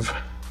move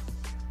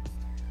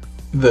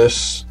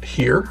this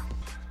here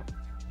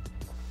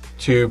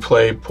to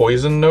play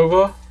Poison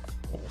Nova.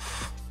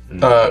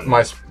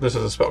 This is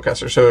a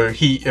spellcaster, so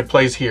it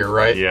plays here,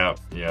 right? Yeah.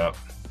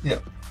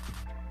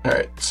 All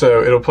right,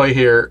 so it'll play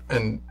here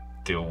and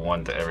Deal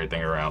 1 to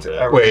everything around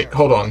it. wait,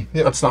 hold on.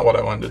 Yeah. That's not what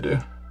I wanted to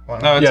do.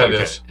 No, it's Yeah, it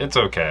okay. is. It's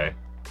okay.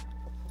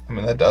 I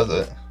mean, that does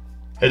it.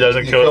 It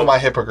doesn't You kill. kill my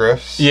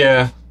hippogriffs.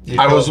 Yeah, You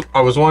I kill-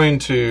 was wanting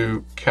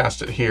to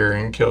cast it here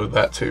and kill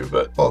that too,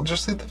 but Well,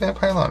 just leave the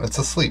vampire alone. It's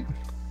asleep.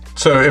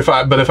 so if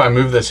I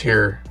move this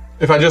here,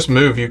 if I just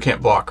move, you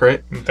can't block,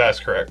 right? That's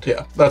correct.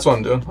 Yeah, that's what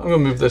I'm doing. I'm gonna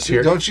move this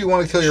here. Don't you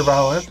want to kill your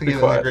violin to Be get it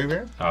in the quiet.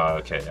 graveyard? Oh,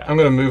 okay, yeah. I'm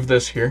gonna move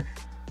this here.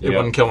 It Yep.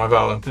 wouldn't kill my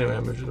Violent anyway. I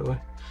moved it away.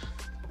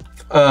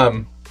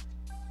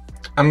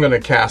 I'm gonna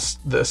cast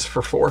this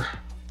for 4.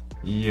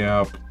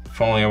 Yep. If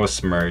only I was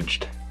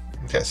submerged.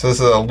 Okay, so this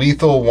is a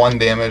lethal 1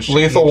 damage. to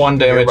Lethal each 1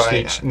 damage nearby. to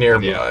each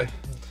nearby. Yeah.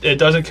 It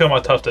doesn't kill my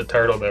tufted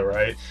turtle though,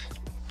 right?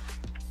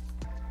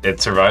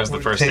 It survives the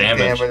first Take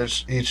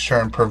damage. each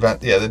turn.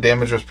 Yeah, the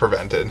damage was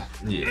prevented.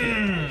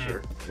 Yeah.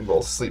 Sure.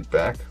 We'll sleep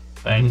back.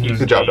 Thank you.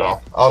 Good job,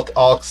 doll.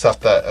 I'll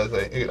accept that as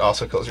it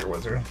also kills your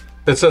wizard.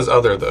 It says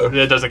other though.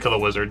 It doesn't kill the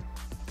wizard.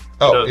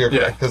 Oh, does- you're yeah.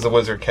 correct, because the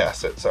wizard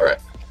cast it. Sorry.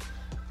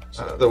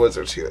 The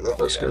wizard's here, though.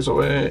 This goes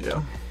away.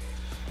 Yeah.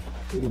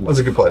 That's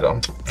a good play, Dom.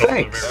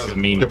 Thanks. That was a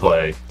mean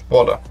play.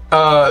 Well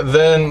done.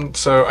 Then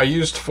so I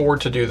used 4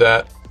 to do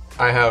that.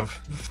 I have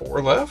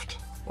 4 left.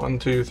 1,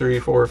 2, 3,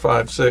 4,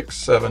 5, 6,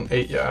 7,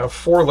 8. Yeah, I have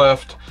 4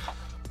 left.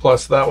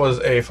 Plus that was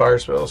a fire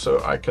spell,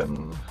 so I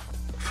can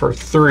for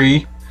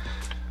 3.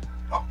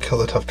 Oh, kill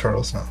the tough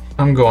turtles now.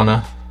 I'm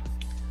gonna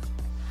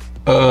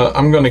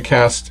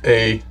cast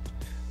a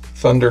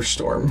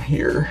thunderstorm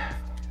here.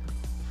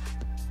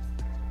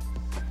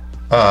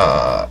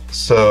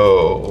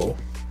 So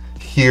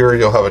here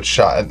you'll have a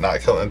shot at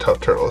not killing the tough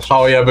turtles.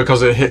 Oh yeah,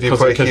 because it hit. If you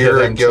Because it put could here,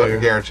 hit I them too.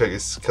 guarantee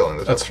it's killing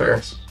the tough That's fair.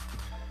 turtles.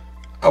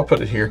 I'll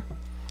put it here.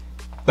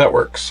 That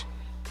works.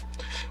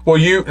 Well,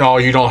 you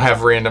don't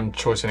have random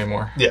choice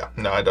anymore. Yeah,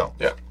 no, I don't.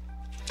 Yeah.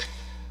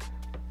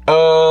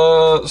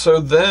 So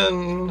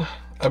then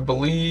I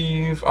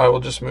believe I will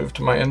just move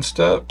to my end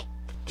step.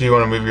 Do you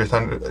want to move your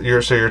thunder?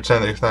 You're saying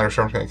that your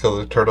thunderstorm's going to kill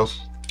the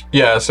turtles?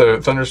 Yeah. So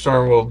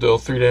thunderstorm will deal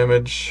 3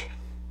 damage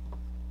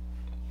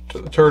to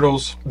the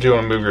turtles. Do you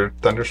want to move your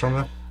thunderstorm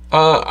then?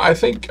 I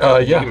think You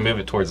yeah. can move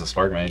it towards the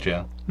spark mage,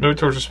 yeah. Move it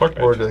towards the spark.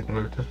 Or do they can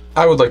move it to?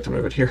 I would like to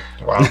move it here.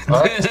 Wow.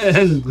 All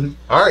right.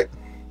 All right.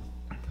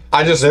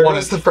 I just There wanted.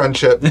 goes the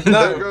friendship.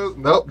 There goes.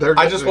 Nope. There.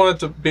 I goes just the- wanted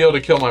to be able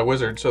to kill my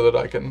wizard so that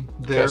I can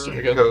There cast him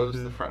again.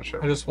 goes the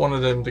friendship. I just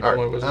wanted him to kill All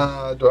my right.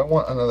 wizard. Do I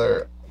want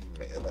another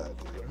mana?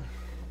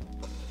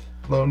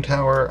 Lone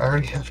Tower. I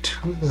already have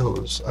 2 of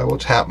those. I will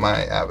tap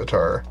my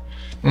avatar.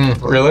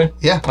 Really?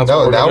 Yeah. That's no.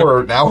 what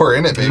we're Now we're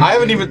in it, baby. I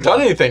haven't even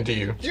done anything to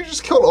you. You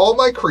just killed all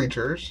my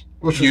creatures,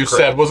 which You was great,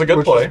 said was a good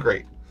which play. Was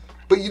great.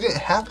 But you didn't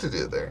have to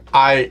do it there.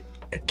 I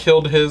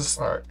killed his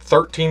All right.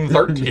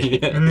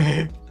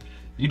 13-13.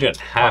 You didn't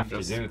have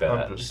to do that.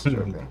 I'm just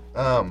joking.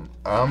 I'm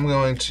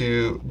going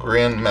to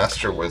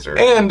Grandmaster Wizard.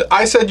 And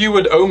I said you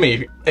would owe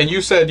me, and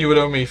you said you would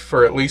owe me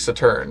for at least a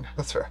turn.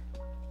 That's fair.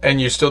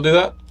 And you still do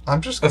that? I'm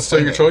just That's still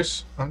your complaining.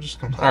 choice? I'm just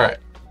complaining. All right,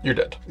 you're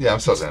dead. Yeah, I'm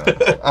still doing it.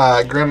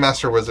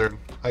 Grandmaster Wizard.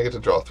 I get to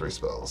draw 3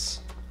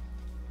 spells.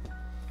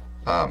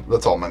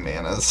 That's all my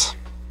manas.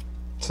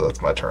 So that's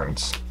my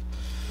turns.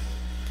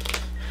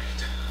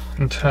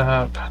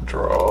 Tap,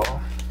 draw.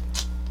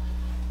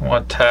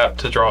 1 tap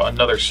to draw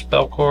another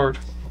spell card.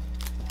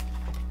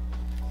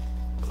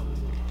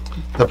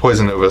 That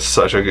Poison Nova is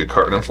such a good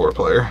card in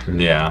 4-player.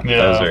 Yeah,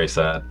 that was very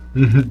sad.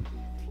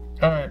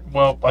 Alright,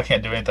 well, I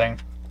can't do anything.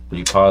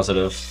 You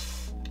positive?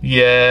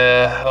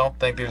 Yeah, I don't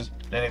think there's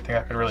anything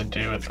I can really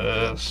do with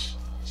this.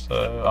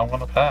 So I'm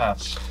gonna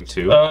pass.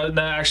 2? No,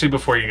 actually,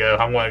 before you go,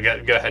 I'm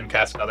gonna go ahead and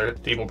cast another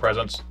Evil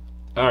Presence.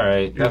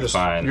 Alright, You're that's just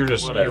fine. You're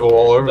just Whatever. evil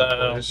all over the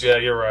No, place. yeah,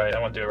 you're right.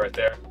 I'm gonna do it right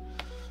there.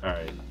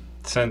 Alright,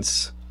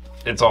 since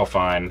it's all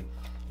fine,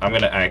 I'm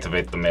gonna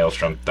activate the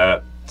Maelstrom.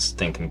 That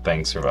stinking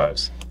thing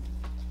survives.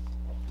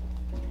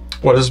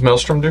 What does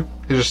Maelstrom do?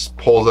 He just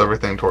pulls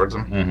everything towards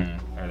him.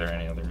 Mm-hmm. Are there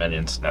any other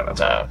minions? No, that's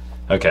No. all.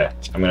 Okay,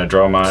 I'm gonna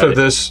draw my... So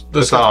this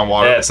It's not on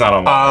water. Yeah, it's not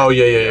on water. Oh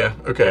yeah.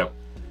 Okay. Yep.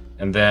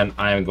 And then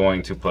I am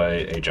going to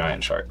play a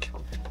giant shark.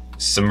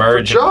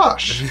 Submerge.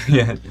 Josh!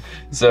 Yeah.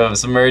 So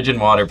submerge in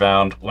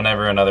waterbound.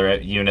 Whenever another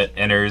unit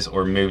enters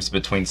or moves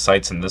between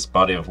sites in this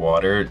body of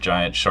water,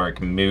 giant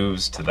shark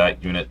moves to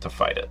that unit to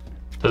fight it.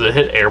 Does it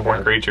hit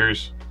airborne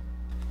creatures?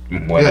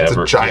 Whenever. Yeah, it's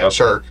a giant Yep.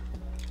 shark.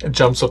 It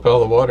jumps up out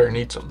of the water and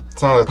eats them.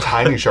 It's not a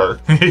tiny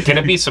shark. Can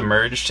it be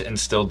submerged and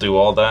still do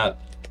all that?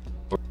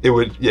 It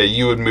would, yeah,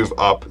 you would move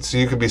up. So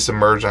you could be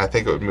submerged, and I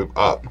think it would move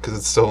up because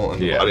it's still in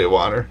the Yeah. body of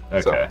water.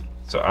 Okay.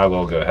 So I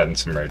will go ahead and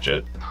submerge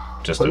it.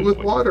 Just Play to with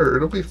avoid- water.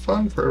 It'll be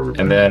fun for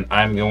everybody. And then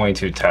I'm going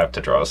to tap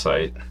to draw a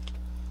site.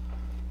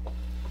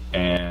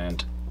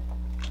 And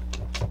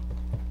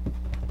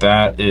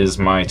that is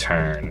my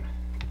turn.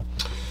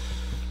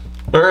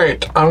 All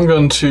right, I'm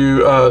going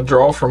to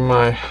draw from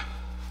my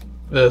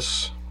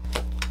this.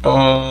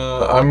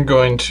 I'm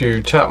going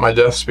to tap my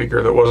Death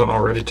Speaker that wasn't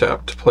already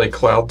tapped to play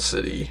Cloud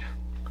City.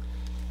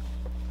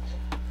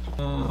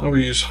 I will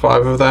use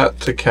 5 of that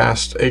to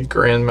cast a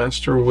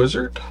Grandmaster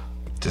Wizard.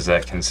 Does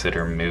that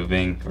consider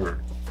moving, or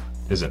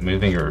is it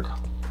moving, or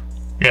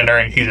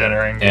Entering, he's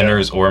entering. yeah.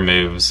 enters or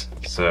moves?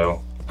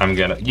 So I'm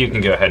gonna. You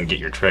can go ahead and get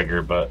your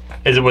trigger, but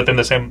Is it within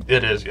the same?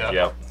 It is, yeah.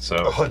 yep.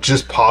 So Oh, it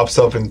just pops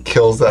up and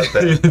kills that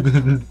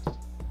thing.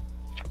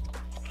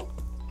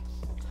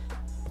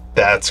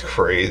 That's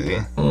crazy.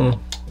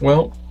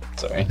 Well,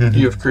 sorry.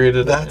 you have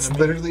created That's an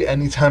enemy. literally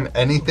anytime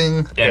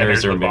anything.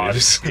 Enters or the body.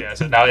 moves. Yeah,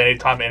 so now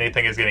anytime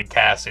anything is getting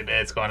casted,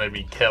 it's going to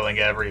be killing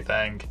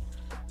everything.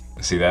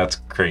 See, that's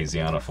crazy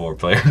on a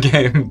 4-player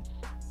game.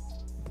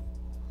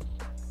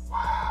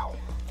 Wow.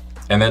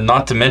 And then,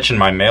 not to mention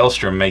my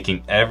Maelstrom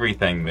making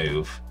everything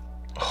move.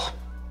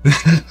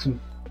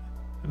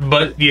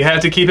 But you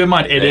have to keep in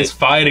mind, it is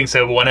fighting,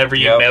 so whenever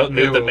you Yep.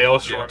 move the It will-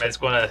 Maelstrom, yeah. it's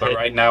going to But hit.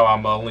 right now,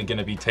 I'm only going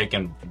to be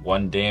taking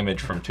 1 damage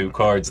from 2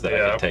 cards that I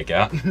Yeah. can take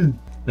out.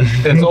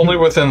 It's only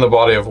within the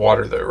body of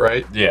water, though,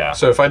 right? Yeah.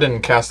 So if I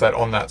didn't cast that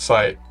on that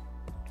site,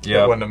 it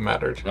Yeah. wouldn't have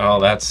mattered. Oh,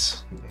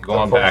 that's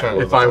going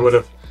backwards. If I would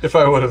have,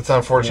 It's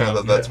unfortunate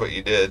that that's what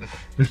you did.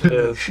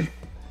 is.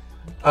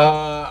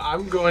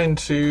 I'm going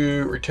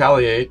to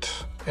retaliate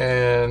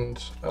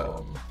and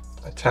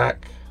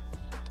attack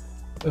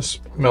this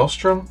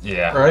Maelstrom.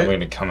 Yeah, Right? I'm going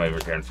to come over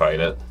here and fight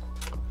it.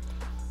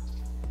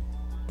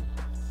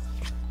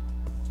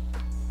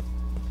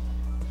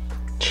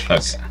 Okay.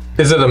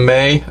 Is it a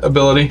May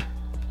ability?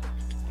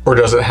 Or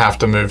does it have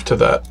to move to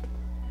that?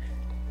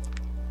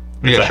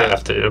 You Yeah, sure.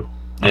 have to.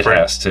 It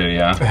has to,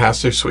 yeah. It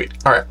has to, sweet.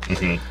 All right.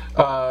 Mhm.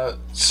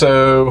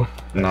 So,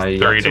 No, you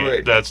 3 So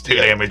wait, that's 2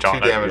 yeah, damage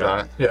on 2 it. damage on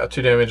it. yeah,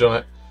 2 damage on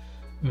it.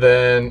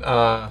 Then,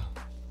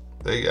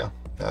 There you go.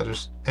 Now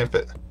just imp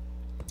it.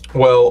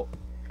 well,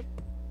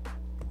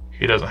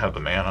 He doesn't have the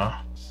mana.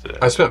 So.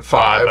 I spent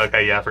 5.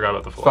 Okay, yeah, I forgot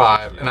about the 4.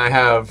 5. And I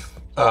have,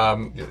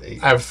 You get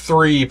 8. I have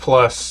 3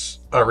 plus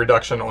a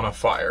reduction on a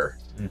fire.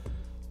 Mhm.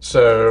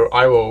 So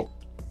I will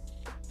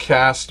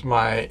cast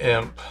my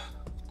imp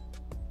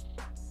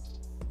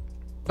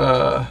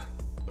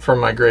from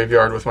my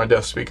graveyard with my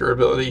Death Speaker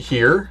ability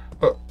here.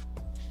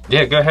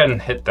 Yeah, go ahead and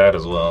hit that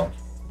as well.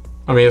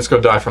 I mean, it's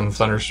going to die from the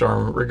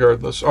thunderstorm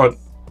regardless. Oh,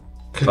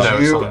 Could no,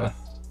 it's you, not.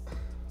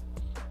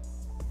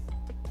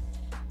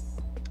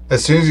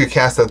 as soon as you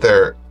cast that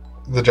there,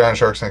 the giant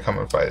shark's gonna come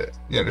and fight it.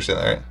 You understand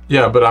that, right?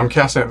 Yeah, but I'm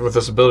casting it with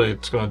this ability.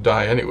 It's going to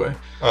die anyway.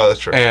 Oh, that's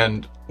true.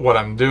 And what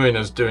I'm doing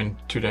is doing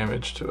 2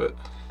 damage to it.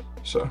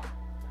 So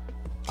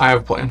I have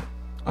a plan.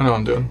 I know what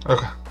I'm doing.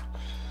 Okay.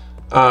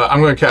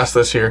 I'm going to cast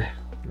this here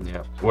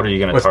Yeah. What are you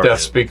going to with target? Death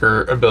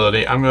Speaker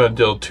ability. I'm going to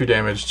deal 2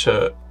 damage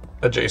to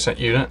adjacent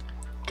unit.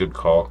 Good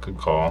call, good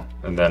call.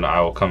 And then I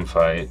will come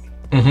fight.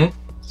 Mm-hmm.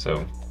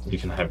 So you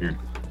can have your...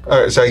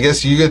 All right. So I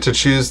guess you get to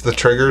choose the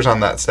triggers on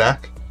that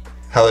stack.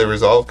 how they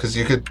resolve? Because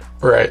you could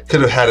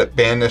have had it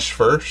banished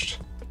first.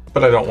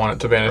 But I don't want it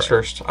to vanish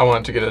first. I want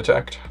it to get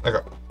attacked.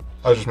 Okay.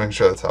 I was just making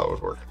sure that's how it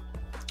would work.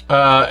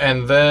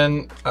 And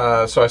then,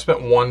 so I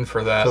spent 1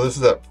 for that. So this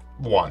is at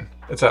 1.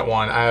 It's at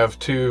 1. I have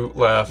 2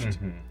 left.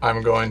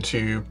 I'm going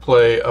to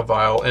play a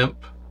Vile Imp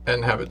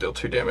and have it deal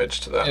 2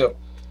 damage to that. Yep.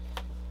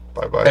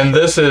 Bye-bye. And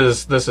this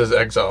is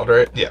exiled,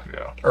 right? Yeah.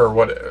 Or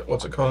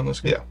what's it called in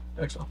this game?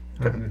 Yeah. Exile.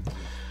 Okay.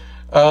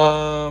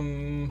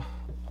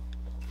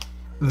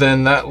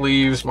 Then that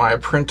leaves my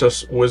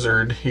Apprentice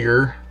Wizard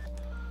here.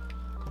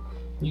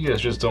 You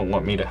guys just don't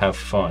want me to have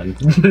fun.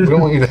 We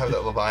don't want you to have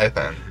that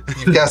Leviathan.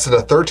 You've casted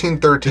a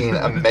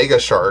 13/13, a Mega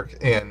Shark,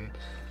 and...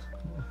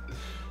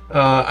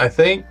 I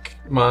think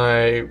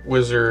my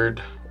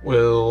Wizard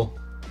will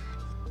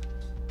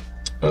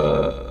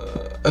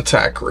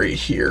attack right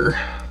here.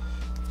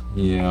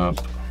 Yeah.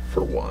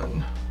 For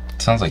 1.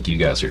 Sounds like you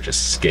guys are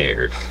just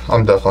scared.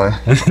 I'm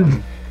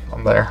definitely...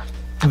 I'm there.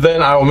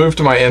 Then I will move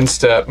to my end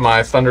step.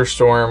 My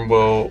Thunderstorm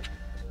will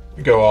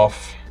go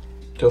off,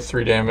 deal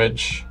 3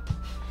 damage.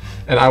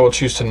 And I will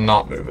choose to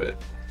not move it.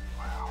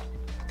 Wow.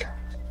 Okay.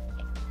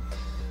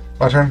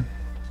 My turn?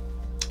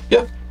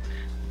 Yeah.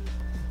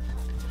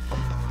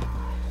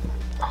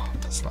 Oh,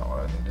 that's not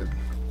what I needed.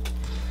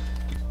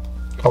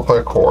 I'll play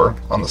a core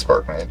on the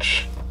Spark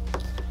Mage.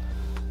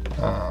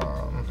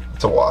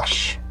 It's a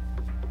wash.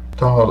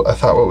 Donald, I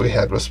thought what we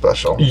had was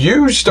special.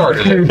 You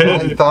started it.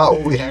 I thought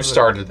what we had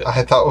started it.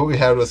 I thought what we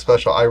had was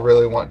special. I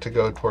really want to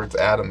go towards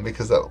Adam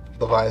because that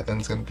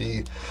Leviathan's going to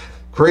be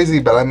crazy,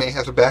 but I may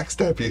have to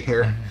backstab you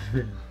here.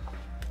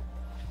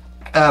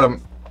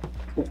 Adam,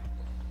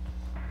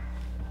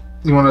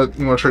 you want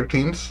to trade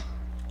teams?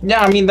 Yeah,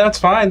 I mean, that's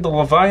fine. The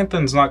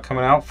Leviathan's not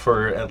coming out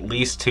for at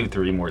least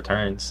 2-3 more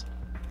turns.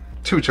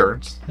 2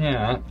 turns.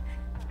 Yeah.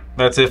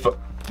 That's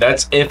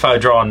if I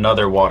draw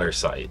another water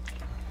site.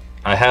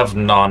 I have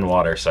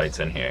non-water sites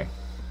in here.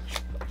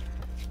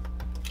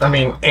 I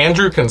mean,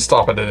 Andrew can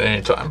stop it at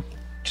any time.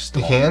 Just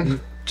You can?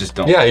 Just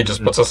don't. Yeah, he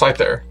just puts a site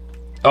there.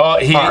 Oh,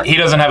 he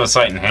doesn't have a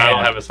site in hand. I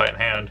don't have a sight in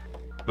hand.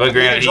 But You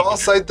granted, draw a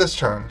site this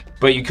turn.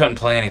 but you couldn't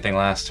play anything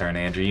last turn,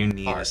 Andrew. You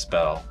need a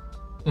spell.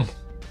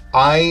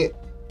 I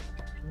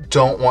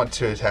don't want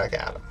to attack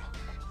Adam.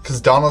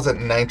 Because Donald's at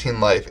 19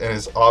 life and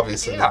is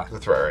obviously the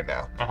threat right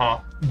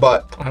now.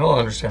 But I don't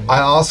understand. I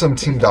also am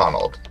Team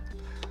Donald.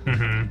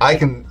 I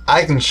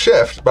can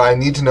shift, but I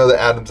need to know that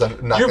Adam's not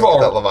going to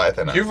get that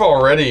Leviathan out. You've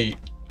already...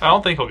 I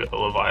don't think he'll get the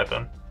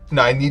Leviathan.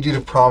 No, I need you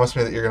to promise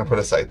me that you're going to put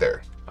a site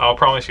there. I'll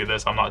promise you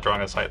this, I'm not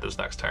drawing a sight this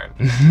next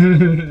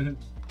turn.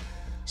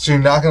 So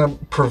you're not going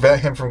to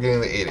prevent him from getting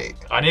the 8/8.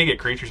 I need to get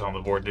creatures on the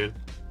board, dude.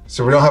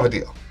 So we don't have a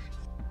deal.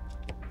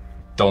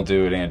 Don't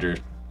do it, Andrew.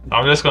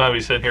 I'm just going to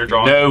be sitting here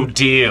drawing. No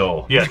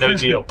deal. Yeah, no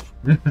deal.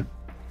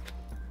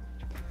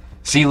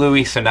 See,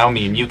 Louis, so now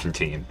me and you can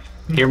team.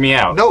 Hear me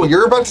out. No,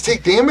 you're about to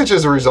take damage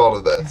as a result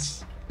of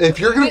this. If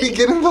you're going to be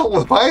getting the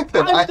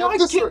Leviathan, I have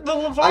to... the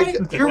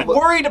Leviathan. You're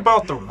worried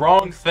about the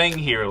wrong thing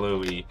here,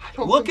 Louis.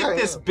 Look at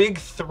this big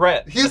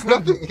threat. He has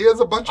nothing. He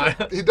has a bunch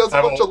of... He does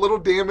a bunch of little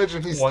damage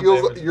and he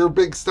steals your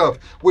big stuff.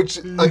 Which,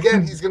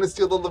 again, he's going to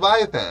steal the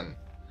Leviathan.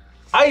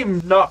 I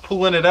am not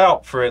pulling it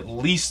out for at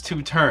least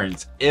 2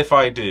 turns, if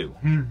I do.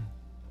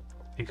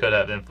 He could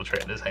have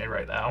Infiltrate in his hand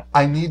right now.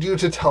 I need you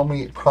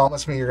to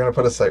promise me you're going to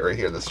put a site right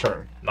here this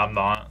turn. I'm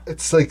not.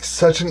 It's like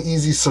such an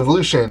easy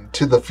solution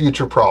to the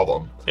future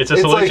problem. It's a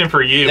solution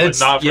for you, but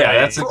not for me.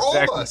 That's For all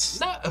of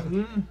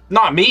exactly. us.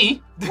 Not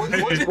me.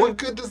 What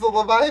good does the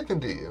Leviathan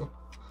do you?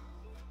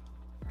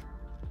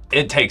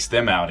 It takes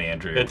them out,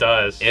 Andrew. It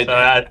does.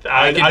 I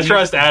I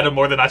trust Adam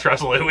more than I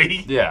trust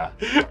Louis. Yeah.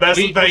 That's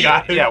the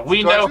thing.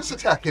 We Do I know. just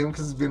attack him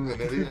because he's been an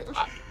idiot?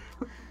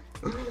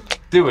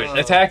 Do it.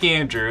 Attack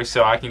Andrew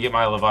so I can get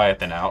my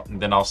Leviathan out,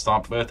 and then I'll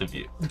stomp both of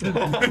you.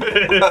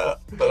 But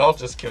I'll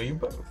just kill you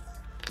both.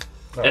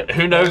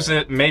 Who knows?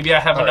 Maybe I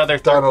have another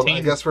Donald, 13.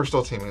 I guess we're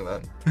still teaming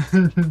then.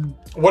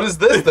 What is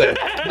this then?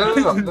 No.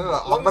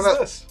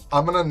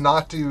 I'm gonna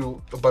not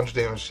do a bunch of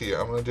damage to you.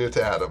 I'm gonna do it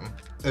to Adam,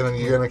 and then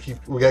you're gonna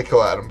we gotta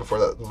kill Adam before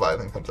that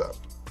Leviathan comes out.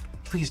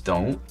 Please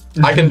don't.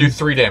 I can do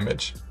 3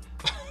 damage.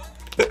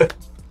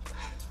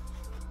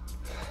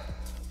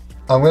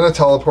 I'm gonna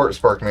teleport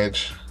Spark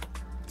Mage.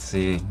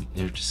 See,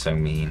 you're just so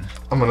mean.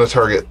 I'm gonna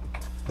target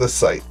this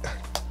site.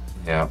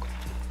 Yeah.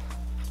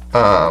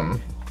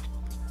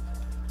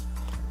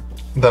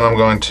 Then I'm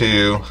going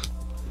to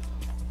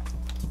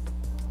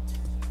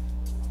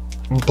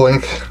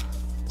blink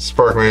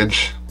Spark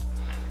Mage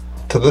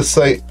to this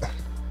site.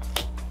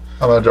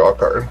 I'm gonna draw a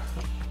card.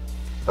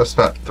 I've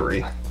spent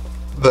 3.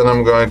 Then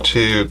I'm going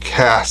to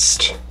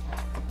cast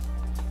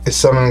a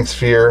Summoning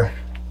Sphere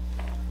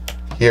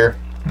here.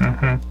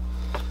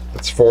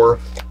 That's 4.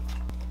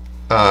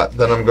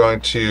 Then I'm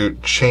going to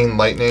Chain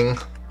Lightning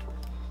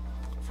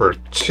for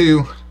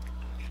 2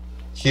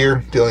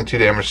 here, dealing 2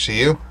 damage to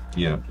you.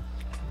 Yeah.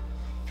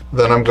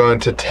 Then I'm going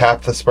to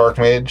tap the Spark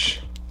Mage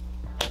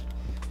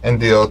and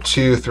deal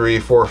 2, 3,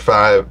 4,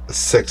 5,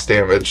 6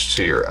 damage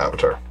to your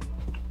avatar.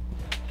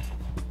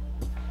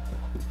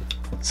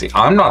 See,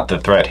 I'm not the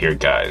threat here,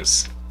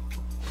 guys.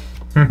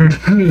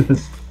 I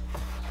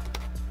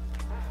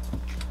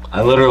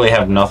literally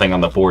have nothing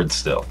on the board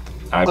still.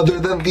 Other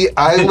than the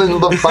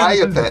Island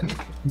Leviathan.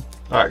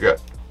 Alright, good.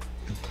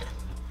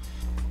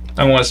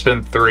 I want to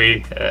spend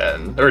 3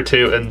 or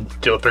 2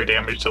 and deal 3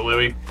 damage to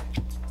Louis.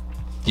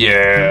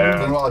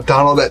 Yeah. Well,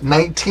 Donald at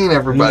 19,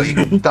 everybody.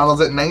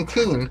 Donald's at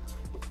 19.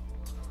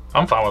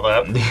 I'm fine with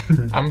that.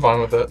 I'm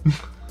fine with it.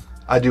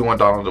 I do want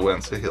Donald to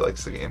win, so he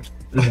likes the game.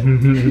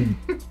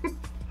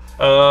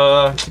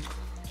 I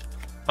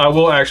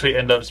will actually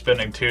end up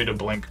spending 2 to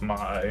blink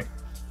my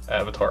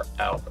avatar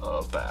out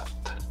of that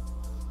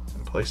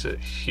and place it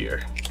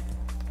here.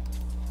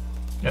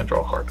 And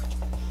draw a card.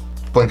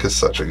 Blink is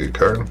such a good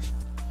card.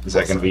 Is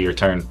that going to be your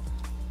turn?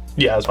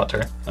 Yeah, that's my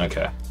turn.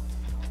 Okay.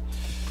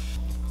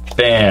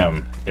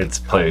 Bam! It's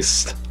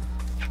placed.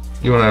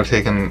 You wouldn't have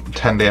taken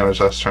 10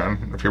 damage last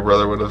turn if your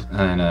brother would have.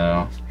 I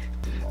know.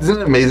 Isn't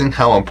it amazing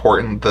how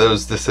important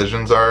those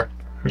decisions are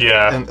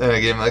Yeah. in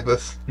a game like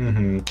this?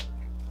 Mm-hmm.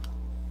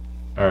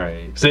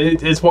 Alright. So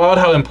it's wild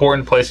how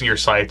important placing your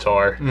sights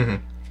are. Mm-hmm.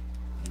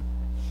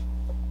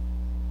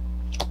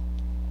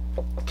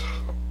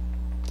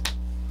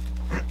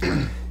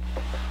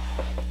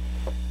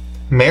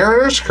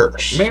 Mariner's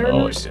Curse.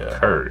 Mariner's Oh, yeah.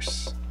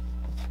 Curse.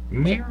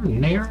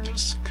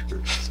 Mariner's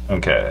Curse.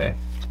 Okay.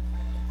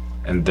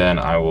 And then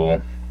I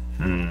will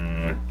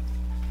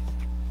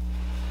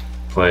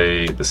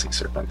play the Sea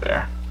Serpent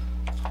there.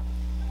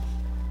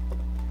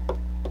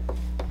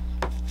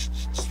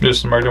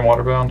 Just submerged in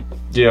waterbound.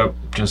 Yep,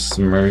 just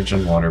submerge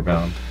and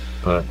waterbound.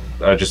 But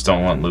I just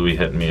don't want Louis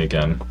hitting me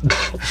again.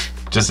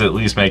 Just at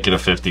least make it a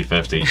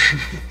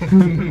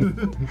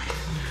 50-50.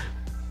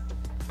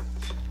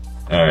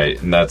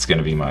 Alright, and that's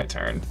gonna be my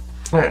turn.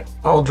 Alright,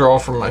 I'll draw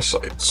from my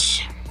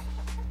sights.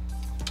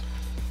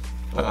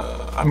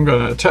 I'm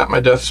gonna tap my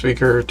Death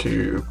Speaker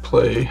to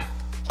play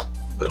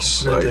this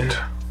site.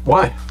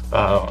 Why?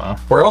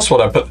 Where else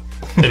would I put?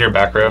 In your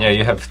back row. Yeah,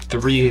 you have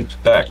 3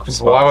 back.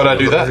 Why would I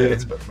do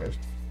that?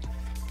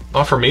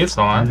 Not for me, it's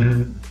not.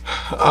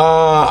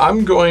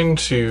 I'm going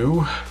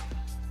to.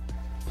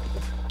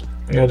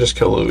 I just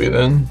kill Louis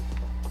then.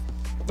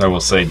 I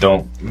will say,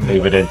 don't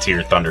move it into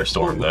your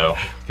thunderstorm though,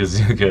 because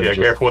you could. Yeah,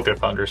 careful with your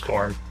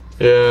thunderstorm.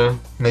 Yeah.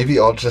 Maybe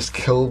I'll just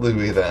kill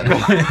Louis then.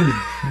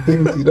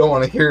 Things you don't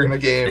want to hear in a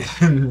game.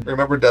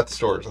 Remember, death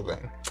stores a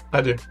thing.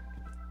 I do.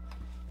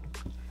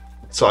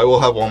 So I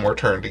will have one more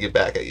turn to get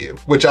back at you,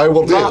 which I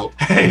will do.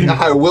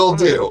 I will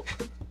do.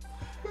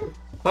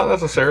 Not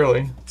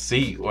necessarily.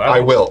 See, wow. I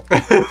will.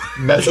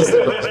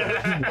 Necessarily.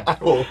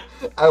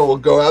 I will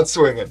go out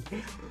swinging.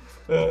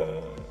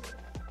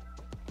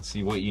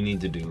 See, what you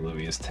need to do,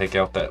 Louis, is take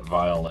out that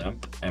vile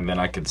imp, and then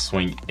I could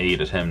swing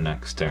 8 at him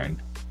next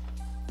turn.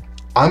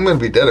 I'm going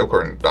to be dead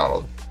according to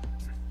Donald.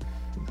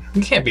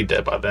 You can't be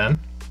dead by then.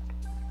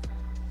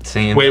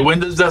 See, Wait, when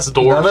does Death's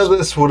Door? None of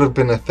this would have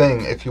been a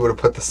thing if you would have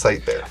put the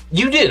sight there.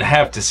 you didn't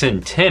have to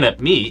send 10 at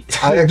me.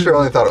 I actually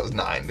only thought it was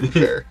 9, to be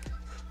fair.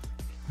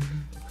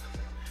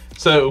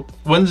 So,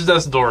 when does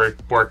Death's Door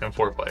work in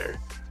 4-player?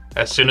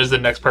 As soon as the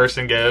next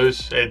person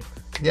goes, it...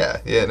 Yeah,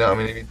 no, I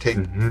mean, if you take...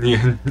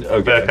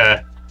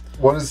 Okay.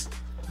 What is...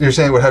 You're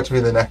saying it would have to be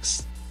the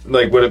next...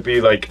 Like, would it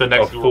be like The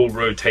next a full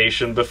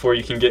rotation before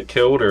you can get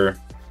killed, or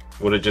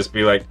would it just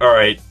be like, all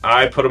right,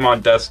 I put him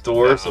on death's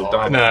door, so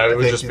Dom. No, it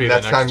would I just think be the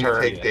next next time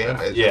turn. you take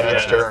damage. Yeah, the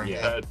next turn.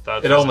 yeah.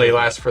 It only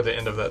lasts for the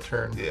end of that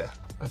turn. Yeah.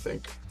 I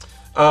think.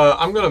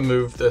 I'm gonna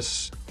move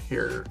this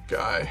here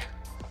guy.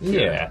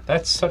 Yeah,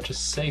 that's such a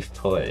safe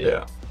play.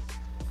 Yeah.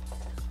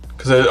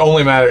 Because it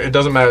only matter. It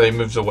doesn't matter that he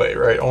moves away,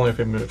 right? Only if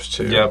he moves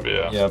to. Yep.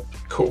 Yeah. Yep.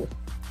 Cool.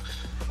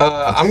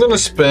 I'm gonna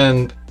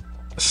spend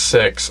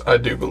 6, I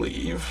do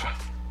believe,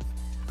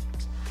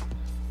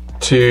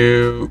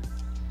 to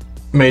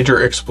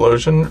Major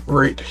Explosion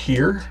right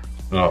here.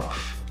 Oh,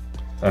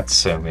 that's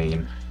so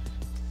mean.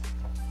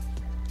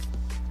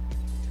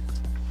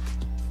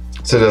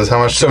 So it does how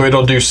much? So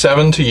it'll do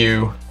 7 to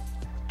you.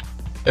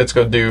 It's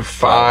gonna do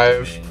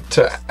 5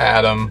 to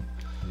Adam.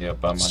 Yep,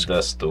 I'm on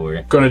death's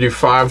door. Gonna do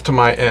 5 to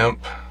my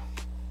imp.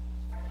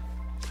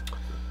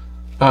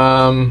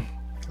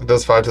 It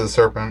does 5 to the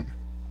serpent.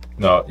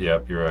 No,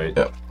 yep, you're right.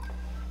 Yep.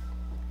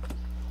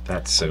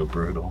 That's so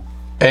brutal.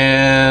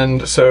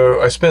 And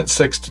so I spent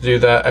 6 to do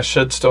that. I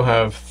should still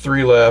have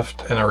 3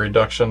 left and a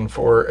reduction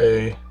for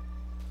a...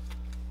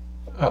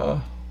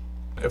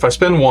 if I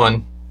spend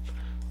 1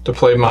 to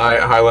play my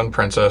Highland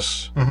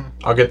Princess,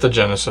 I'll get the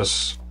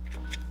Genesis.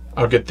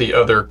 I'll get the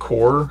other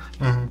core.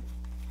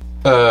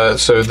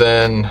 So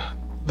then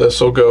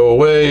this will go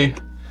away.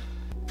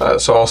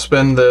 So I'll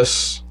spend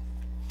this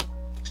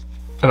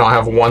and I'll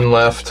have 1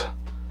 left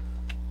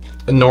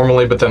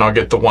normally, but then I'll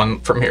get the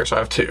 1 from here. So I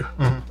have 2,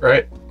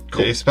 right?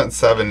 Cool. Yeah, you spent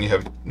 7, you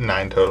have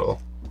 9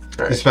 total.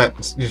 Right.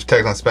 You've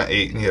technically spent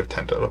 8 and you have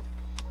 10 total.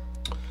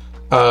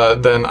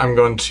 Then I'm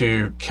going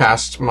to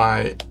cast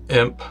my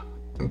imp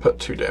and put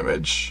 2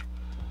 damage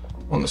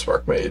on the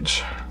Spark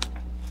Mage.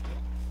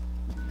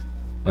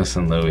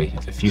 Listen, Louis,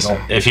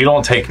 if you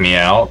don't take me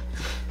out,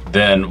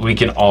 then we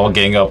can all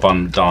gang up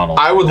on Donald.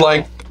 I would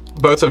like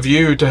both of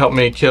you to help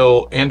me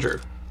kill Andrew.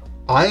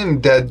 I am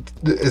dead.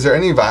 Is there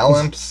any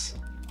violence?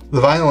 The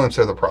violence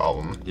are the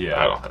problem.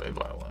 Yeah. I don't have any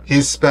violence.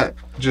 He's spent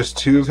just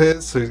 2 of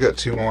his, so he's got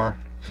 2 more.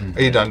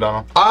 Are you done,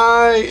 Donald?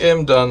 I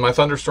am done. My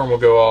thunderstorm will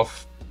go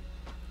off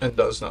and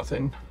does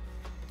nothing.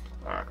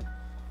 Alright.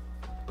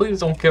 Please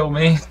don't kill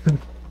me.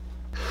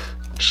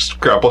 Just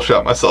grapple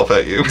shot myself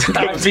at you.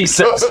 I'd be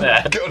so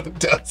sad. Go to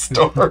Death's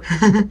Door.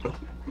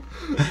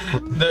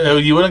 No,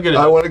 you wouldn't get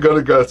I it. want to go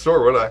to Death's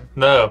Door, would I?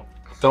 No.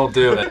 Don't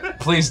do it.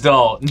 Please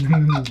don't.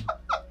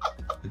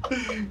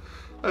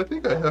 I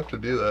think I have to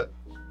do that.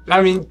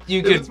 I mean,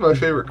 you could. It's my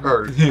favorite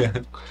card. Yeah.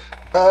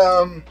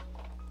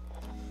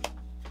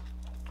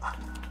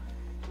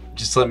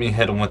 Just let me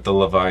hit him with the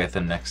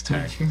Leviathan next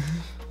turn.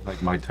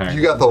 Like my turn.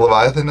 You got the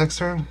Leviathan next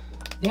turn?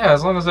 Yeah,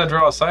 as long as I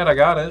draw a side, I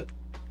got it.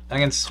 I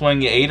can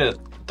swing 8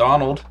 at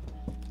Donald.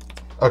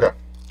 Okay.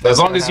 As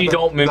long as you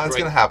don't move. That's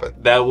gonna happen.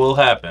 That will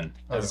happen.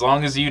 Okay. As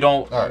long as you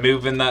don't Alright.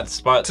 move in that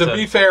spot. To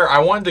be fair, I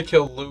wanted to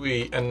kill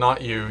Louis and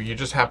not you. You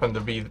just happened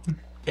to be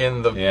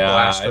in the yeah,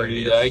 blast I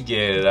radius.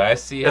 get it. I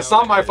see. It's how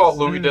not it my is. fault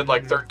Louis did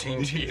like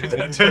 13 to you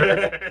that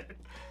turn.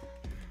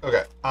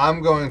 Okay.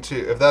 I'm going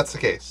to, if that's the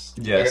case,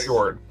 I Yes. got your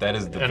word. That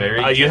is the And,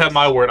 very. you have case.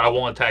 my word. I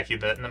won't attack you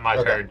then. My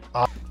Okay.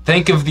 turn.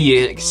 Think of the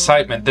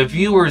excitement. The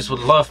viewers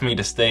would love me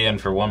to stay in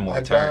for one more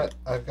turn.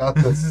 I've got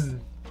this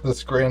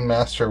this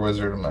Grandmaster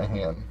Wizard in my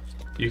hand.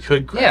 You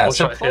could Yeah, grapple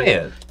so shot play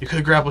his, it. You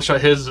could grapple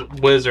shot his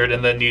wizard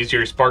and then use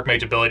your Spark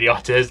Mage ability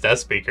onto his Death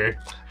Speaker.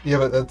 Yeah,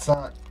 but that's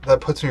not, that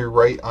puts me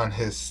right on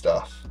his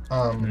stuff.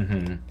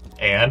 Mm-hmm.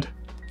 And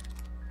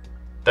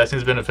that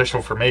seems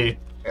beneficial for me.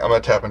 I'm gonna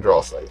tap and draw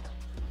a sight.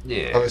 I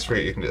Yeah. always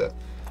forget you can do that.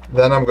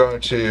 Then I'm going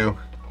to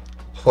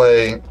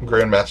play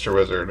Grandmaster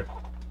Wizard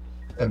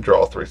and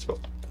draw 3 spells.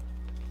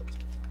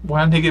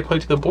 Why didn't he get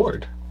played to the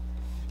board?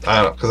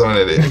 I don't know, because I'm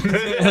an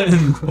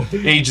idiot.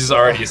 He just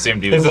already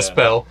assumed he was It's a dead.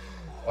 spell.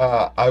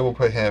 I will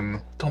put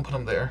him. Don't put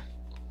him there.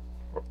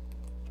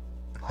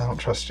 I don't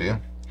trust you.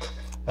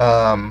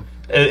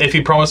 If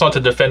you promise not to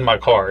defend my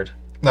card.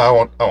 No, I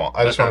won't. I won't.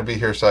 I just Okay. want to be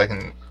here so I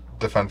can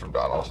defend from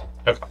Donald.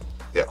 Okay.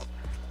 Yeah.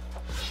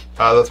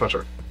 That's my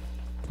turn.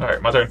 All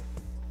right, my turn.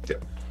 Yeah.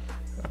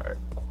 All right.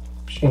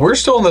 We're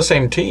still on the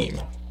same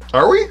team.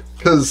 Are we?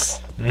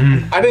 Because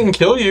I didn't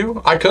kill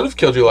you. I could have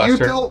killed you last you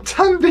turn. dealt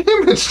 10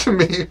 damage to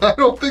me. I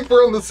don't think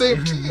we're on the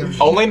same team.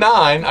 Only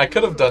 9. I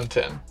could have done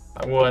 10.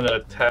 I'm going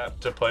to tap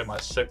to play my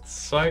 6th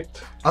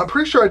sight. I'm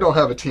pretty sure I don't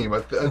have a team.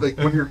 Like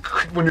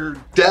when you're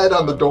dead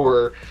on the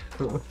door.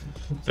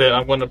 Then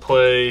I'm going to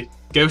play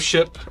Ghost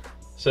Ship.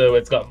 So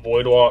it's got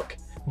Void Walk,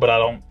 but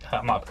I'm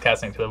not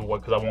casting to the Void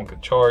because I won't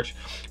get charged.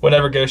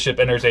 Whenever Ghost Ship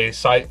enters a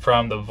site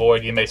from the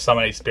Void, you may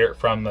summon a spirit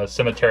from the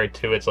cemetery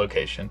to its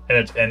location. And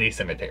it's any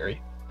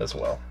cemetery as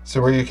well.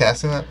 So where are you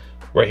casting that?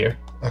 Right here.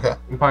 Okay,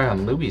 Why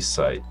on Louis'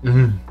 site?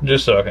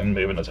 Just so I can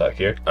move and attack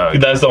here. Okay.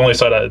 That's the only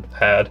site I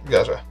had.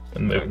 gotcha.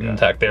 And move and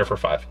attack there for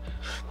 5.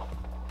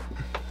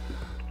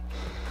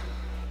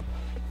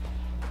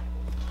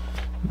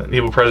 Then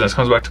Evil Presence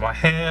comes back to my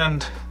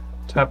hand.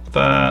 Tap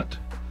that.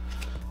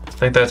 I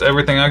think that's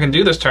everything I can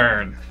do this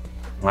turn.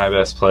 My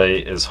best play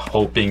is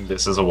hoping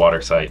this is a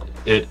water site.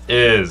 It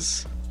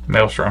is.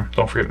 Maelstrom.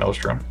 Don't forget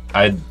Maelstrom.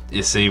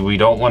 You see, we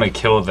don't want to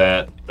kill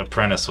that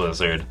apprentice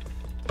wizard,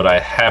 but I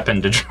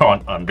happen to draw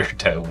an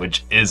undertow,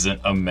 which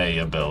isn't a May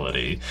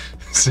ability.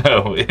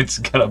 So it's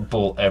gonna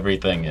pull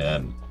everything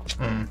in.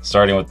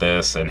 Starting with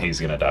this, and he's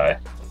gonna die.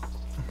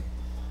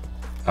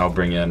 I'll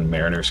bring in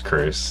Mariner's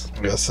Curse.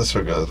 I guess this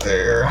would go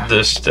there.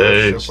 This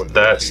stage,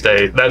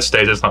 that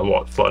stage is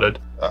not flooded.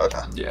 Okay.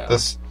 Yeah.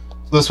 This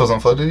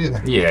wasn't flooded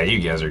either. Yeah, you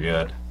guys are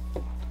good.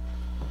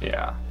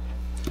 Yeah.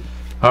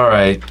 All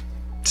right.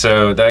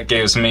 So that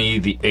gives me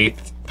the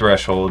 8th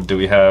threshold. Do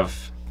we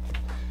have?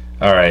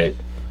 All right.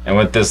 And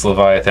with this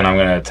Leviathan, I'm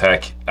gonna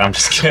attack. I'm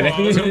just kidding.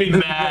 Oh, it's gonna be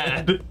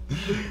mad.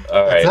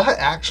 All It's right. not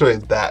actually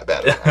that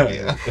bad of an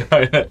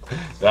idea.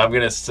 I'm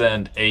gonna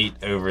send 8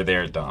 over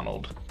there,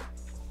 Donald.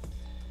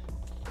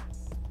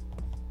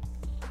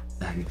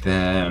 And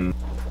then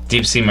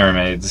Deep Sea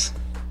Mermaids.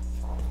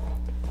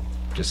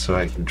 Just so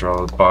I can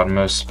draw the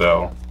bottommost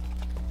spell.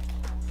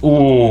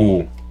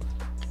 Ooh.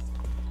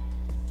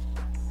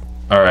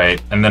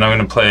 Alright, and then I'm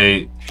gonna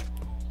play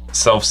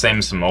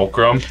Self-Same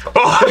Simulacrum.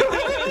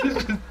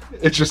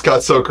 It just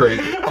got so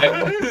crazy.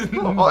 And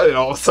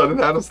all of a sudden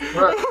had us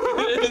threat.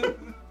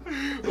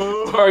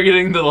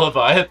 Targeting the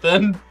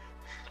Leviathan.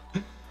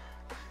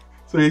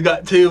 So you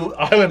got 2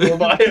 Island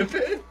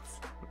Leviathans.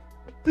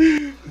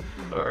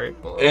 Alright.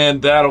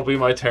 And that'll be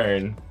my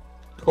turn.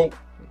 Cool.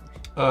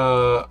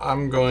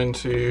 I'm going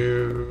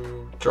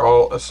to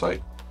draw a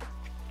site.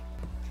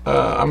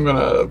 I'm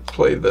gonna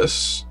play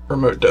this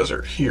remote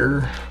desert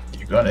here.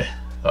 You gonna?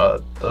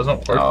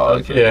 Doesn't work. Oh,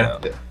 okay. Yeah.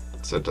 Yeah.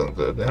 So it doesn't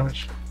do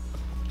damage.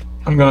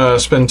 I'm gonna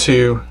spend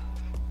 2,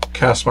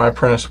 cast my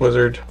apprentice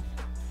wizard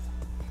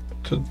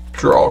to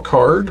draw a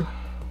card.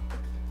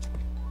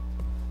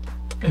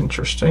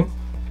 Interesting.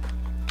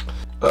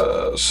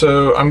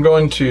 So I'm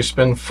going to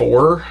spend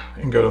 4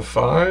 and go to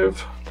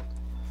 5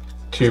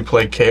 to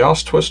play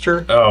Chaos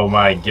Twister. Oh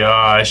my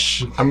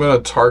gosh. I'm gonna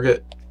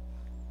target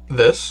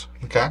this.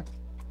 Okay.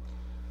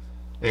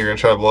 And you're gonna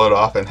try to blow it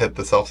off and hit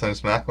the self-same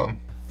smack one.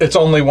 It's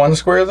only one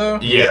square though?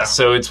 Yeah,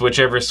 so it's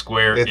whichever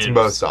square It's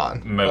most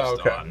on.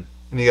 Most okay. on.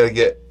 And you gotta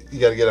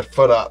get a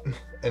foot up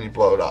and you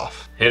blow it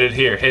off. Hit it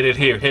here, hit it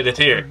here, hit it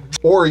here.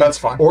 Or you, That's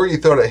fine. Or you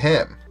throw it at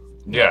him.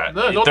 Yeah,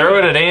 No, you don't throw do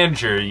it that. at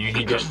Andrew, you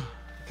can get...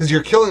 Because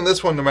you're killing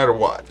this one no matter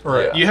what.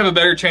 Right. You have a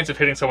better chance of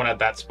hitting someone at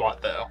that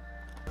spot, though.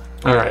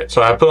 Alright,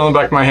 so I put it on the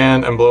back of my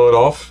hand and blow it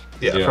off.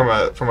 Yeah,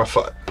 Yeah. from a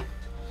foot.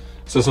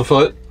 Is this a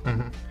foot?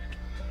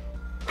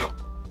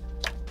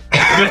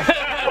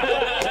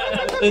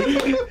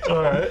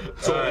 Alright.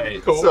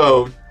 Alright. Cool.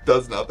 So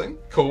does nothing.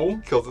 Cool.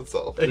 Kills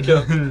itself. It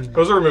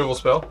was a removal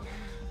spell.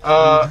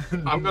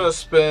 I'm gonna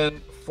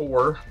spend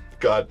 4.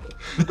 God,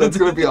 that's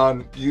gonna be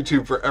on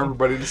YouTube for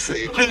everybody to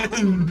see. That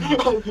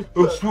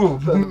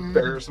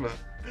embarrassment.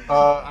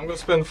 I'm gonna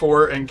spend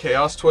 4 in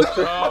Chaos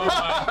Twister. Oh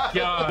my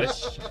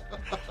gosh.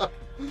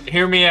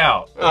 Hear me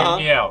out. Uh-huh.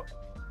 Hear me out.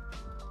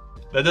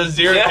 That does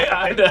 0 Yeah,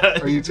 I know.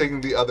 Are you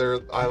taking the other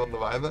Island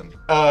of Ivan?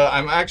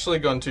 I'm actually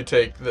going to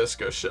take this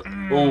ghost ship.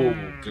 Oh,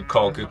 good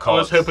call, good I call.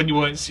 was hoping you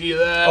wouldn't see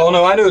that. Oh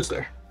no, I knew it's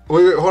there.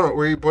 Wait, hold on.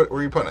 Where you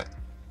putting it?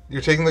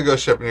 You're taking the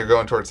ghost ship and you're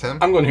going towards him?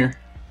 I'm going here.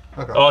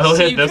 Okay. Oh, he'll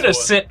See, hit you this could have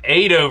one. sent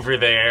 8 over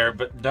there,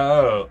 but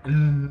no.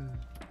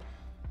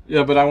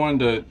 Yeah, but I wanted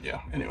to. Yeah.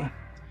 Anyway.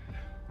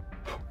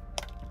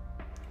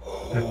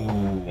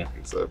 Ooh.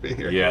 So it'd be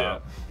here. Yeah.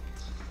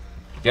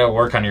 You gotta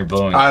work on your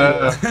blowing.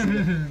 I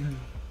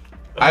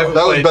haven't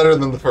That was played, better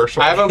than the first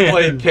one. I haven't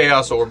played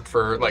Chaos Orb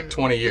for like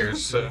 20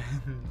 years, so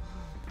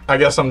I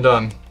guess I'm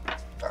done.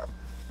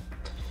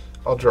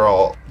 I'll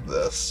draw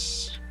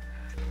this.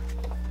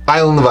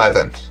 Island of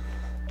Ivan.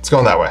 It's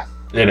going that way.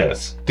 It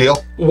is. Deal?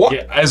 What?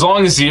 Yeah, as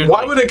long as you.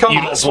 Why would it come you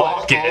out?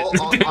 block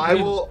it?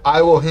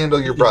 I will handle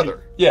your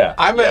brother. Yeah.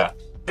 I'm yeah.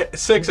 at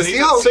 6 and See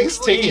he's how at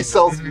easily he 16.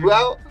 sells you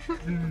out?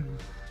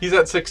 He's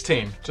at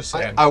 16. Just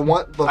saying. I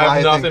want the I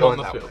have Leviathan nothing on going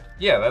the that field. way.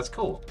 Yeah, that's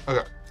cool.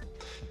 Okay.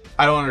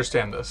 I don't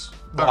understand this.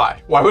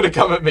 Why? Why would it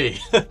come at me?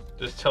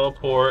 Just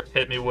teleport,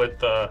 hit me with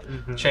the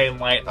chain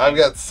lightning. I've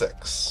got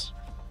 6.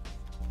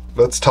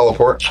 Let's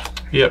teleport.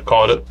 Yep,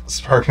 called it.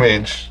 Spark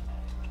Mage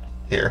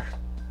here.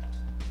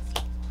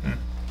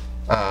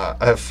 I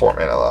have 4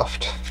 mana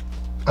left.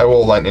 I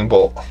will Lightning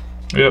Bolt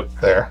Yep,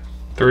 there.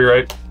 3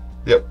 right.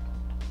 Yep.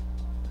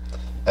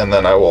 And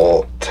then I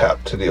will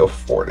tap to deal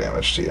 4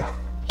 damage to you.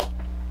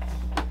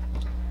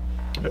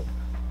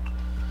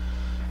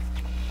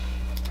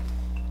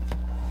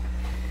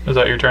 Is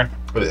that your turn?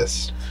 It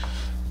is.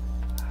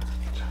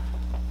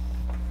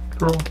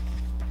 Draw.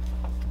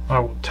 I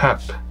will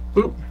tap.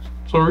 Oop,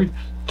 sorry.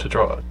 To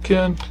draw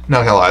again.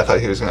 Not gonna lie, I thought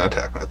he was gonna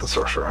attack me at the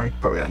sorcerer. I'm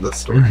probably end this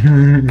story.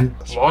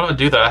 Why would I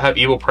do that? I have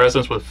evil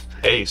presence with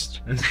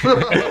haste.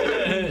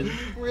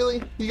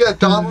 Really? You got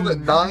Donald at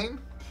 9?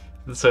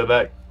 So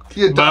that.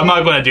 You got But I'm Donald-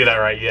 not going to do that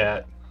right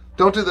yet.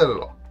 Don't do that at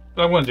all.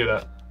 I'm going to do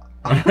that.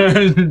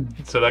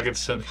 So that gets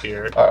sent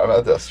here. Alright, I'm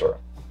at Death Store.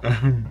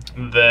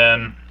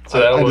 Then. So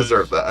that I was.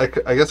 deserve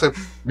that. I guess I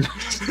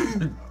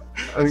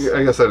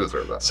guess I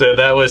deserve that. So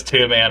that was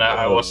 2 mana.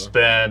 I will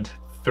spend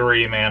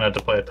 3 mana to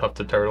play a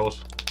Tufted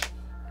Turtles.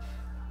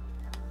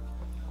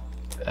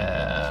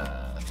 And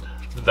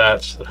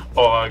that's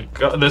all I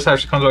got. This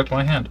actually comes back to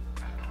my hand.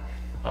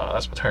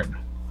 That's my turn.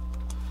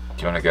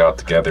 Do you want to go out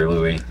together,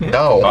 Louis?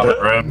 No. On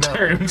our own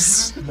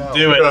terms. No.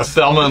 Do it.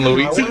 Thelma and I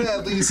Louise. want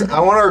at least.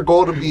 I want our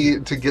goal to be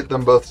to get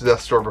them both to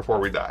Death Store before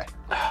we die.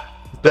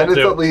 Then it's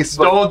do at least.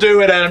 Like, Don't do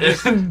it,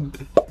 Adam.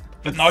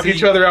 Just knock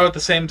each other out at the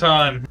same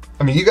time.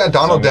 I mean, you got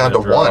Donald So down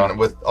I'm to gonna draw. 1.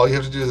 With all you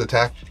have to do is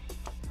attack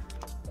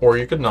Or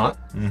you could not.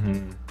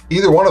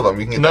 either one of them.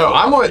 You can get No, that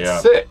I'm at Yeah.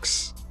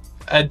 6.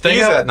 And think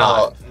He's of, at 9.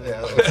 Oh,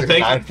 yeah, that's like a Thank-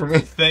 9 for me.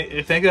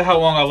 think of how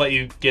long I'll let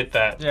you get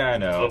that Yeah, I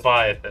know.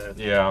 Leviathan.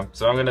 Yeah,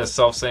 so I'm gonna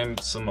self-same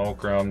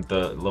Simulacrum,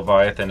 the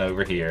Leviathan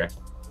over here.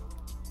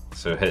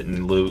 So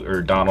hitting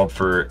Donald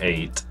for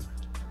 8.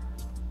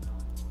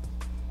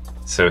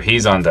 So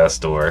he's on Death's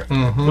Door.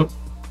 Mm-hmm.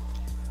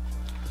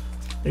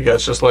 You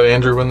guys just let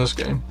Andrew win this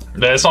game.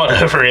 That's not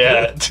over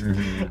yet.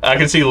 I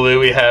can see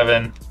Louis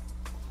having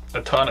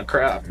a ton of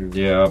crap.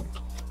 Yep.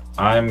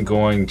 I'm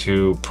going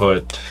to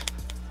put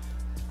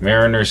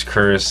Mariner's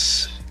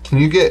Curse. Can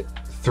you get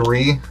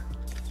 3?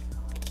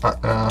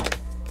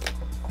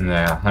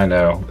 Nah, I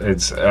know.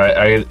 It's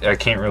I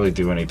can't really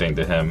do anything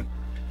to him.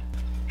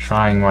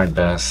 Trying my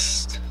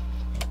best.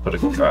 Put a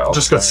Kyle.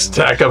 Just gonna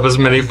stack up as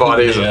many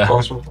bodies Yeah. as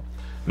possible.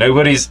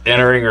 Nobody's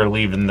entering or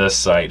leaving this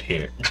site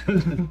here.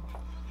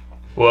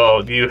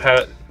 Well, you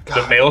have the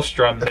God.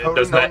 Maelstrom. If I It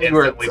does would've not known you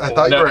were at- instantly I pull.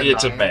 thought you No, were at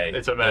it's a 9. May.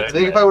 It's a I May.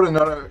 think if I would have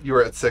known you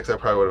were at 6, I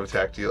probably would have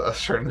attacked you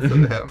last turn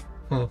instead of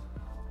him.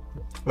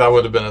 That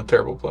would have been a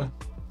terrible play.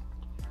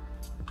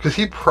 Because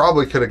he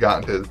probably could have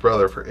gotten to his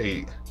brother for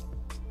 8.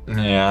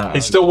 Yeah.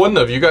 He still wouldn't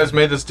have. You guys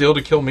made this deal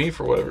to kill me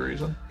for whatever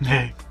reason.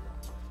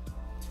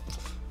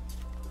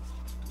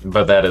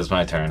 But that is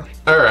my turn.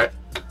 All right.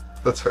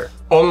 That's fair.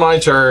 On my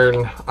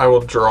turn, I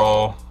will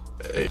draw.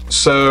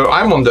 So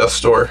I'm on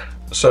Death's Door.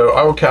 So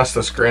I will cast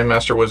this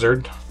Grandmaster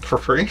Wizard For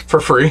free? for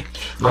free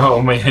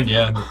Oh man,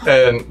 yeah.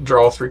 and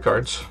draw 3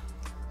 cards.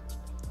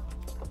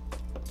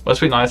 Must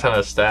be nice having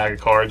a stack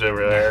of cards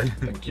over there.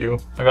 Thank you.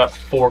 I got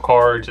 4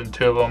 cards, and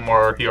 2 of them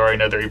are you already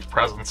know they're evil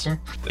presents.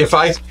 If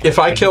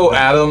I kill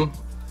Adam,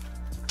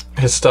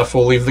 his stuff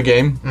will leave the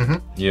game.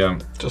 Yeah.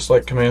 Just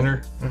like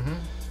Commander.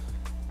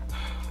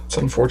 It's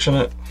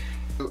unfortunate.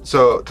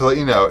 So to let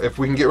you know, if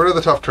we can get rid of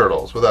the tough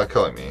turtles without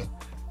killing me,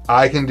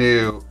 I can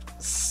do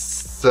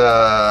 6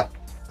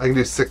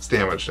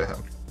 damage to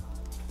him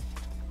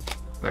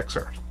next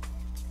turn.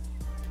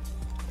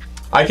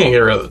 I can't get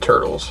rid of the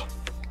turtles.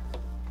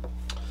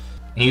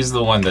 He's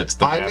the one that's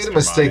the I made a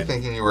mistake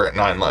thinking you were at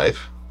 9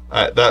 life.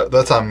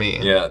 That's on me.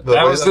 Yeah, The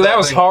that way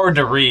was thing- hard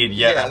to read.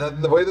 Yeah.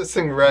 the way this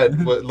thing read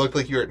it looked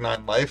like you were at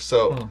 9 life.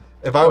 So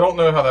if I don't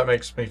know how that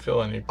makes me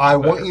feel any. I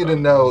better, want you to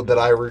though. know that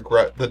I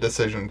regret the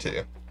decision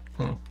too.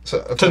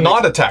 So To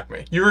not attack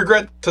me. You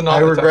regret to not. I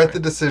attack regret me. the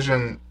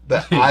decision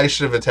that I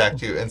should have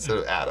attacked you instead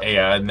of Adam.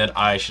 Yeah, and then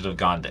I should have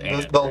gone to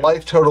Andrew. The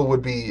life total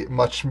would be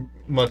much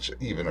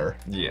evener.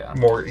 Yeah.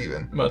 More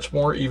even. much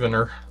more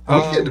evener.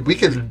 We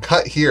could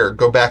cut here,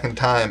 go back in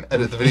time,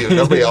 edit the video.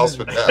 Nobody else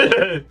would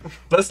know.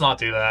 Let's not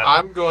do that.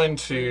 I'm going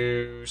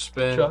to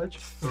spend Judge.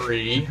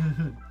 3.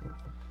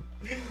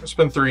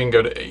 Spend 3 and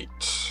go to 8.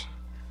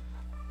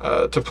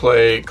 To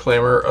play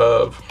Clamor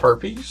of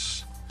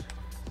Harpies.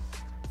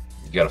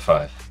 You got a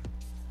 5.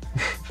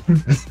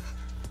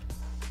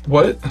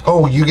 What?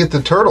 Oh, you get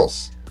the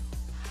turtles.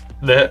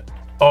 That.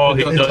 Oh,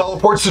 he It does.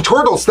 teleports the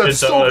turtles. That's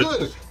It so does.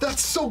 good.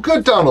 That's so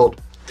good,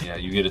 Donald. Yeah,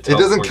 you get a It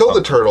doesn't kill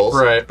the turtles,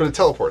 Right. but it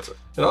teleports it.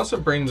 It also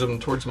brings them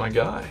towards my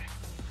guy.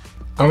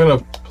 I'm going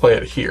to play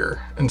it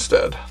here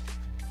instead.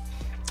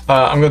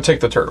 I'm going to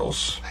take the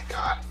turtles. Thank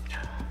God.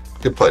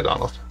 Good play,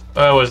 Donald.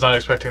 I was not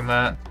expecting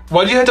that.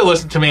 Why'd you have to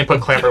listen to me and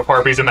put Clamor of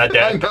Harpies in that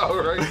I deck? know,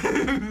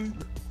 right?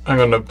 I'm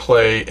going to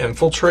play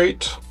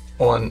Infiltrate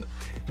on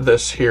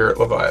this here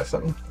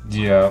Leviathan.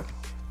 Yeah.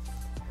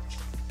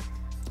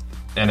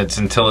 And it's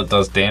until it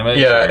does damage?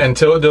 Yeah, or-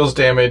 until it deals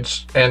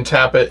damage and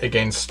tap it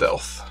against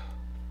stealth.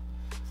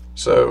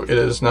 So it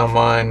is now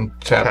mine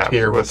tapped Tapped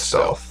here with with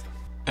stealth.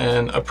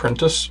 And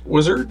Apprentice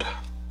Wizard.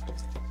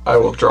 I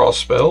will draw a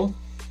spell.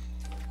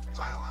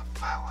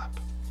 Violent.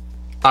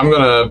 I'm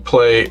going to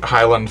play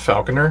Highland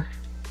Falconer.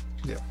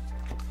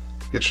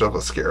 Get yourself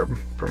a scarab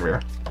from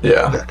your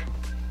Yeah. deck.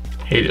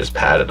 He just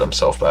patted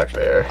himself back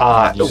there.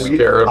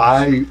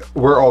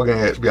 We're all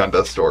gonna be on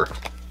death's door.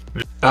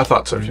 I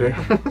thought so too.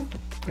 I'm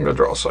going to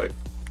draw a sight.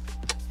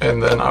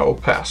 And then I will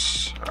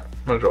pass. I'm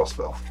gonna draw a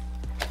spell.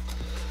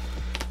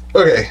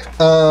 Okay,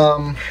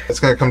 it's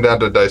gonna come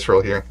down to a dice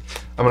roll here.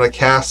 I'm gonna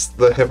cast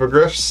the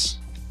hippogriffs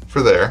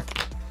for there.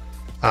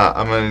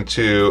 I'm going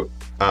to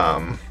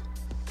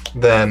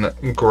then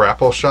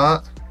grapple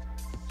shot.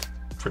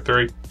 For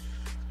 3.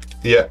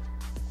 Yeah,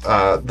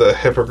 the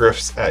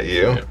hippogriffs at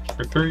you, Yeah,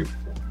 for 3.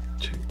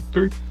 2,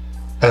 3.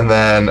 and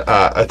then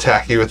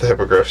attack you with the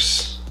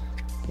hippogriffs.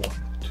 1,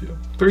 2,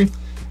 3.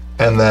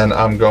 And then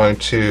I'm going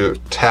to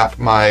tap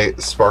my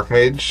Spark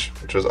Mage,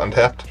 which was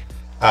untapped,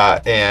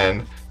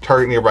 and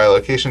target nearby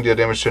location, deal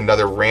damage to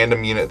another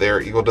random unit there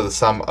equal to the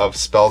sum of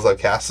spells I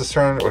cast this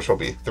turn, which will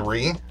be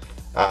 3.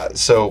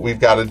 So we've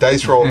got a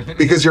dice roll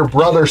because your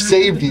brother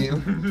saved you.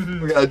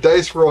 We got a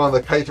dice roll on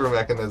the Kythra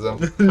mechanism.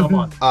 Come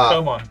on.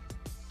 Come on.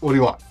 What do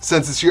you want?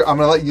 Since it's your, I'm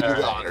gonna let you do All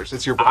the right. honors.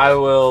 It's your. I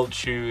will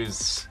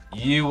choose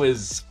you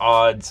as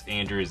odds,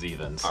 Andrew as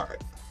evens. All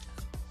right.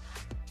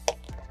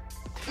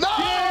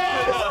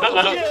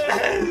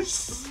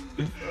 Yes!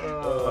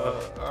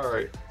 All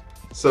right.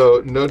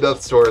 So no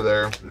death's door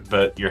there,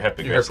 But your Your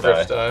hippogriffs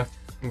Hippogriffs die. die.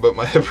 but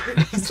my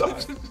hippogriffs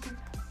died.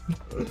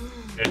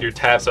 If you're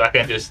tapped, so I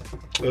can just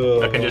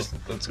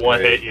That's one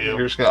great. hit You're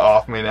you. just gonna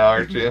off me now,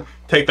 aren't you?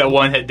 Take that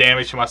 1 hit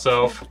damage to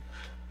myself.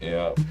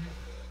 Yeah.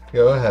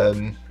 Go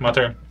ahead. My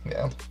turn.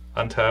 Yeah.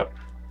 Untap.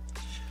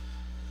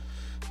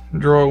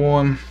 Draw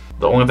 1.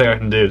 The only thing I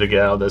can do to get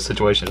out of this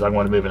situation is I'm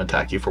going to move and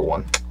attack you for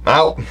 1.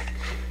 Out.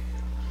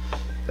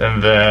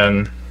 And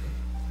then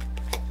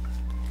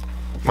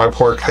My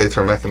poor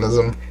Kythra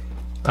mechanism.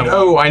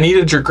 No, I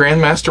needed your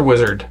Grandmaster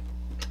Wizard.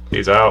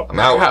 he's out. I'm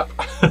out.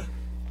 Crap.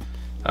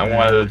 I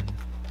want to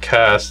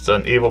cast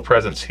an evil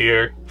presence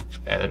here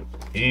and an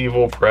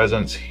evil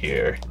presence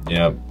here.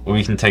 Yep.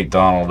 We can take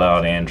Donald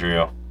out,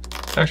 Andrew.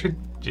 Actually,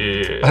 I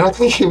yeah. don't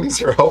think he needs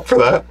your help for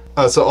that.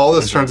 So all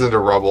this turns into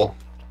rubble.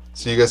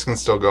 So you guys can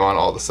still go on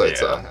all the sites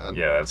that I Yeah, had.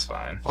 yeah, that's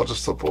fine. I'll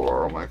just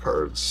borrow my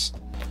cards.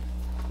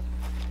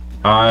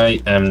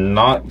 I am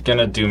not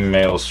gonna do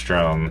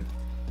Maelstrom,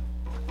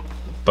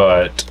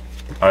 but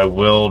I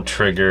will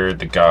trigger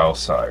the Guile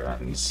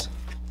Sirens.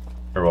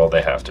 Or well,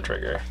 they have to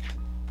trigger.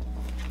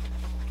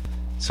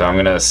 So I'm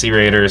gonna Sea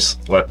Raiders,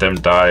 let them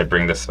die,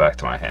 bring this back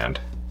to my hand.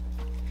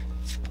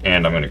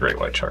 And I'm gonna Great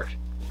White Shark.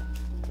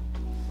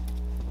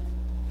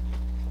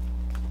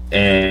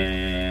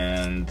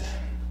 And...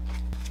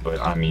 But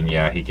I mean,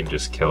 yeah, he can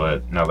just kill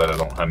it now that I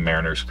don't have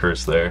Mariner's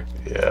Curse there.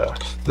 Yeah.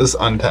 This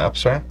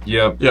untaps, right?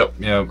 Yep, Yep.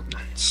 yep.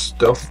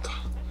 Stealth.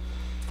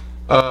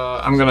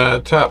 I'm gonna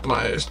tap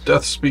my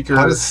Death Speaker.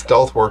 How does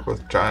stealth work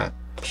with giant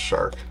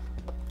shark?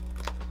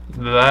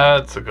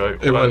 That's a good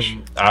it question.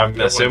 wouldn't, I'm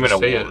it assuming it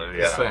wouldn't say will. it.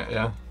 Yeah.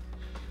 Yeah.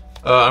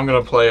 I'm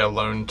gonna play a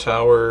Lone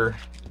Tower,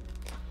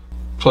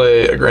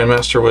 play a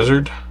Grandmaster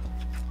Wizard,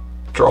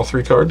 draw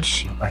 3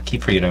 cards. I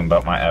keep forgetting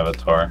about my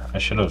avatar. I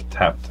should have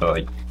tapped to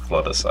like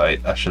flood a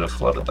site. I should have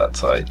flooded that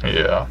site.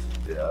 Yeah.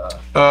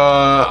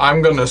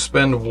 I'm gonna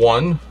spend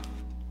 1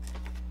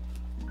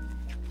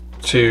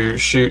 to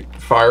shoot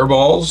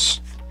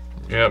fireballs.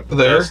 Yep.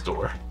 There. Death's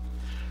Door.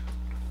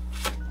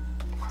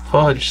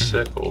 Fudge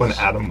sickles. When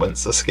Adam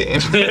wins this game.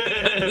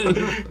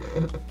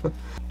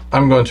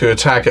 I'm going to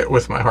attack it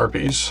with my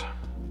harpies.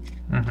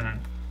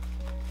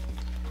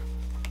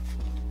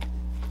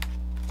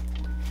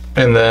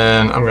 And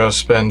then I'm going to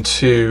spend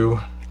 2,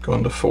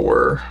 going to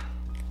 4,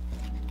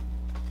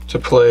 to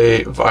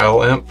play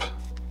Vile Imp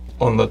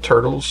on the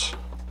turtles.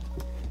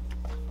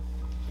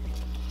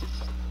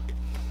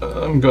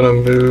 I'm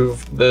going to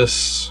move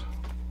this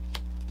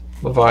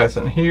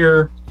Leviathan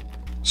here.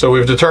 So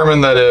we've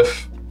determined that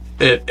if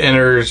it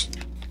enters,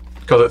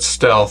 because it's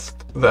stealth,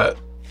 that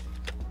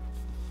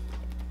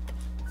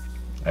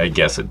I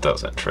guess it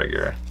doesn't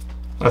trigger.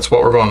 that's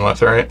what we're going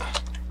with, right?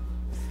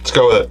 Let's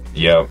go with it.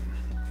 Yep.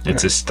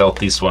 It's a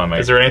stealthy swimmer.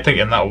 Is there anything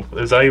in that?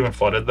 Is that even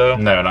flooded though?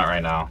 No, not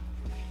right now.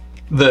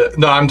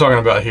 No, I'm talking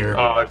about here.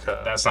 Oh, okay.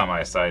 That's not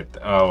my site.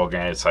 Oh,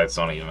 okay. Sites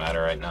don't even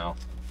matter right now.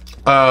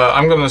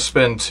 I'm going to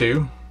spend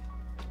 2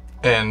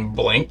 and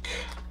blink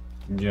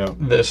Yep.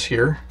 this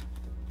here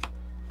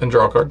and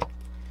draw a card.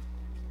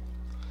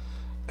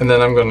 And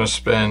then I'm going to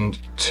spend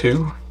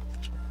 2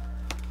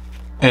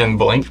 and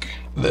blink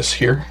this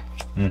here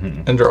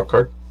and draw a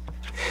card.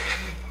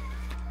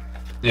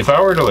 If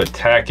I were to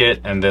attack it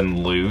and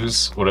then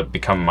lose, would it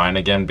become mine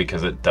again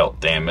because it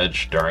dealt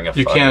damage during a fight?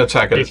 You can't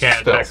attack it. You it's can't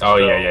stealth. attack Oh,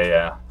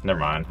 yeah. Never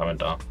mind. I'm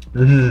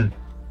done.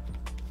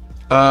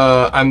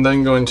 I'm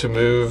then going to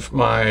move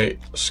my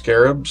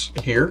scarabs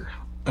here.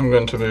 I'm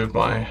going to move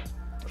my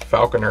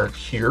falconer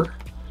here.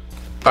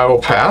 I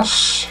will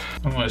pass.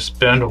 I'm gonna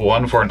spend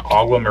 1 for an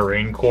Agua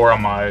Marine Core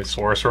on my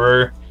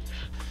sorcerer.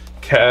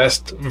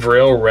 Cast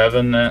Vril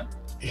Revenant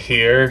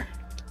here.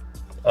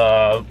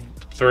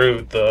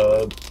 Through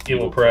the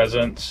evil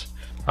presence.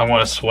 I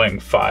want to swing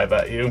 5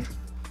 at you.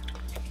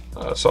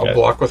 So I'll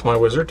block with my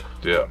wizard.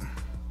 Yeah.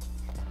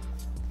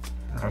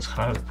 That's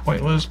kind of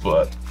pointless,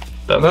 but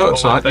that No, was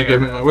it's the only not. You thing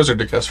gave I- me my wizard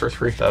to cast for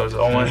 3. That was the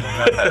only thing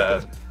I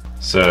had.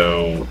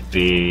 So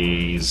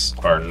these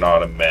are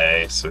not a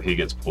May, so he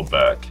gets pulled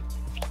back.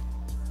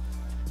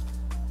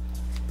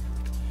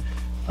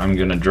 I'm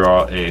gonna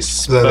draw a Does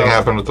spell. anything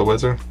happen with the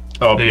wizard?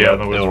 Oh, Yeah, yeah,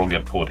 the wizard. it'll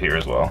get pulled here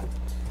as well.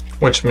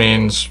 Which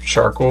means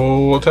Shark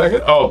will attack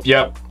it. Oh,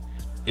 yep.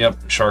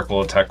 Yep, Shark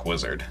will attack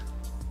Wizard.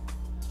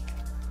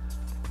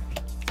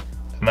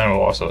 And then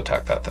we'll also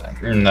attack that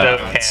thing. No, That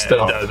can't, it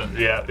stealth. doesn't.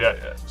 Yeah.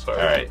 Sorry.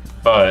 Alright,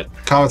 but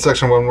Comment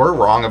section when we're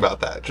wrong about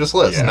that. Just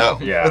let us Yeah, know.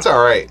 yeah. It's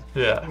alright.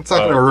 Yeah. It's not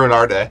going to ruin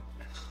our day.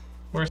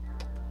 Where's-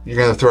 You're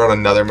going to throw out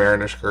another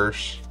Mariner's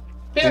Curse.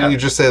 Didn't you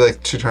just say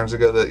like 2 turns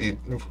ago that you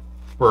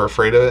were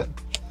afraid of it?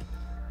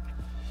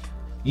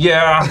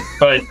 yeah,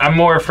 but I'm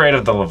more afraid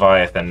of the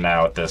Leviathan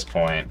now at this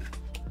point.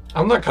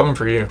 I'm not coming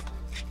for you.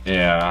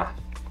 Yeah.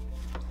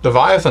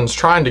 Leviathan's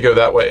trying to go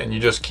that way, and you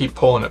just keep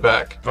pulling it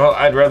back. Well,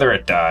 I'd rather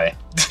it die.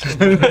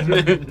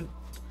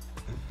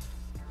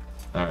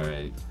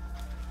 Alright.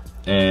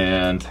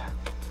 And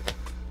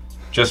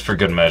just for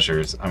good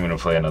measures, I'm going to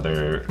play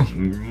another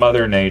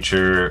Mother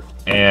Nature,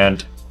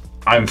 and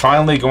I'm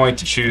finally going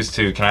to choose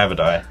to, can I have a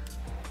die?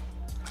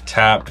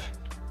 Tap,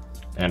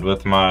 and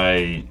with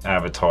my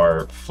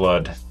avatar,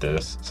 flood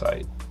this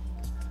site.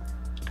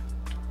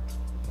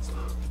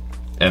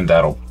 And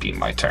that'll be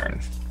my turn.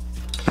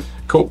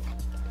 Cool.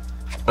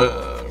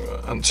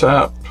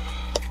 Untap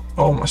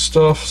all my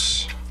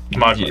stuffs.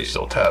 Mine Yeah.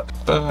 still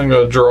tapped. I'm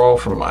gonna draw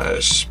from my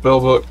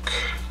spellbook.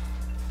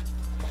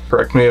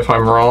 Correct me if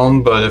I'm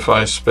wrong, but if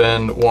I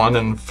spend 1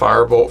 and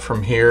firebolt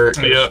from here, it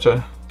goes Yep.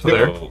 to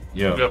there. Oh,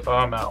 yeah. Yep,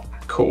 I'm out.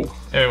 Cool.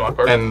 Give me my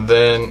card. And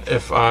then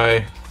if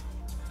I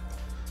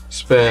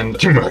spend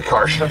Give me my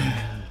card.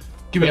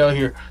 Get me out of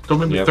here. Don't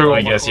make me Yep, throw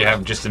I my guess you cards.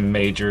 have just a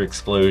major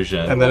explosion.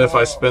 and then if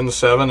I spend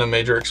 7 and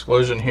major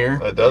explosion here,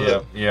 That does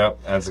Yep, yep,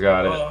 that's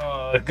got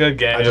it. Good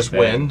game. I just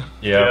win.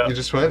 Yep. it. You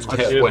just win? I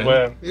just You win.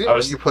 win. Yeah, I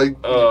was- you played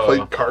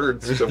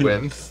cards to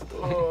win.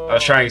 I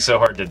was trying so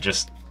hard to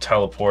just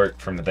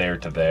teleport from there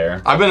to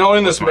there. I've been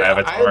holding this. my I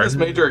avatar. had this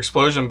major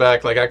explosion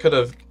back. Like I could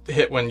have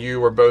hit when you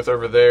were both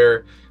over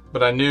there,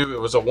 but I knew it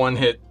was a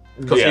 1-hit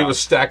because he Yeah. was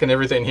stacking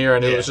everything here. I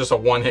knew it was just a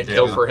 1-hit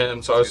kill for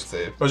him. So I Good was,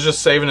 save. I was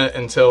just saving it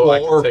until. I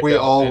Well, could or if take we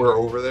out all Andrew. were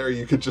over there,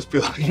 you could just be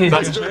like,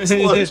 That's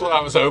what I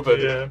was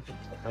hoping. Yeah.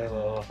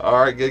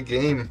 all right, good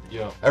game.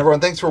 Yeah.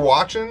 Everyone, thanks for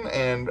watching.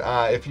 And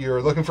if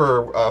you're looking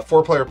for a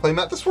 4-player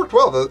playmat, this worked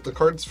well. The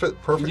cards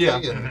fit perfectly. Yeah.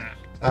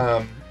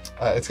 And,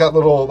 it's got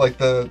little, like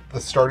the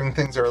starting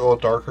things are a little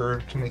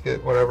darker to make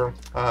it whatever.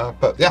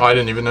 But yeah. Oh, I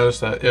didn't even notice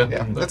that. Yeah.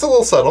 Yeah, it's a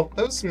little subtle.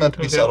 It was meant to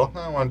be Okay. subtle.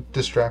 I don't want to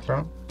distract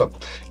from it. But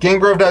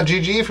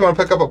GameGrove.gg, if you want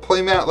to pick up a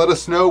playmat, let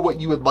us know what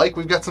you would like.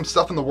 We've got some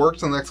stuff in the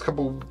works in the next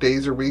couple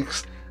days or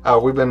weeks.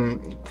 We've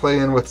been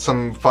playing with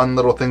some fun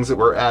little things that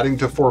we're adding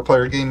to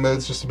 4-player game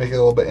modes just to make it a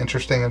little bit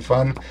interesting and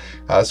fun.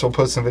 So we'll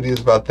post some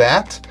videos about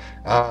that.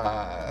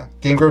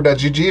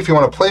 GameGrow.gg if you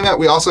want a playmat.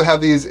 We also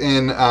have these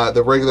in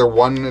the regular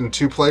 1 and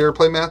 2 player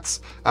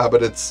playmats,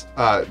 but it's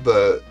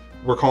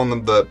we're calling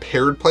them the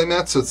paired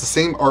playmats. So it's the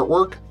same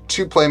artwork,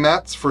 2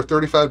 playmats for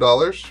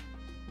 $35,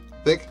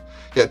 I think.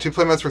 Yeah, 2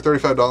 playmats for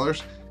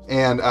 $35.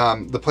 And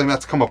the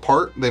playmats come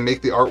apart. They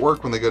make the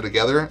artwork when they go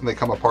together, and they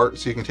come apart,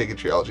 so you can take it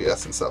to your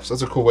LGS and stuff. So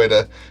it's a cool way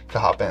to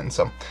hop in.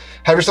 So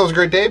have yourselves a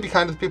great day. Be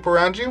kind to the people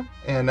around you,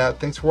 and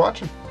thanks for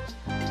watching.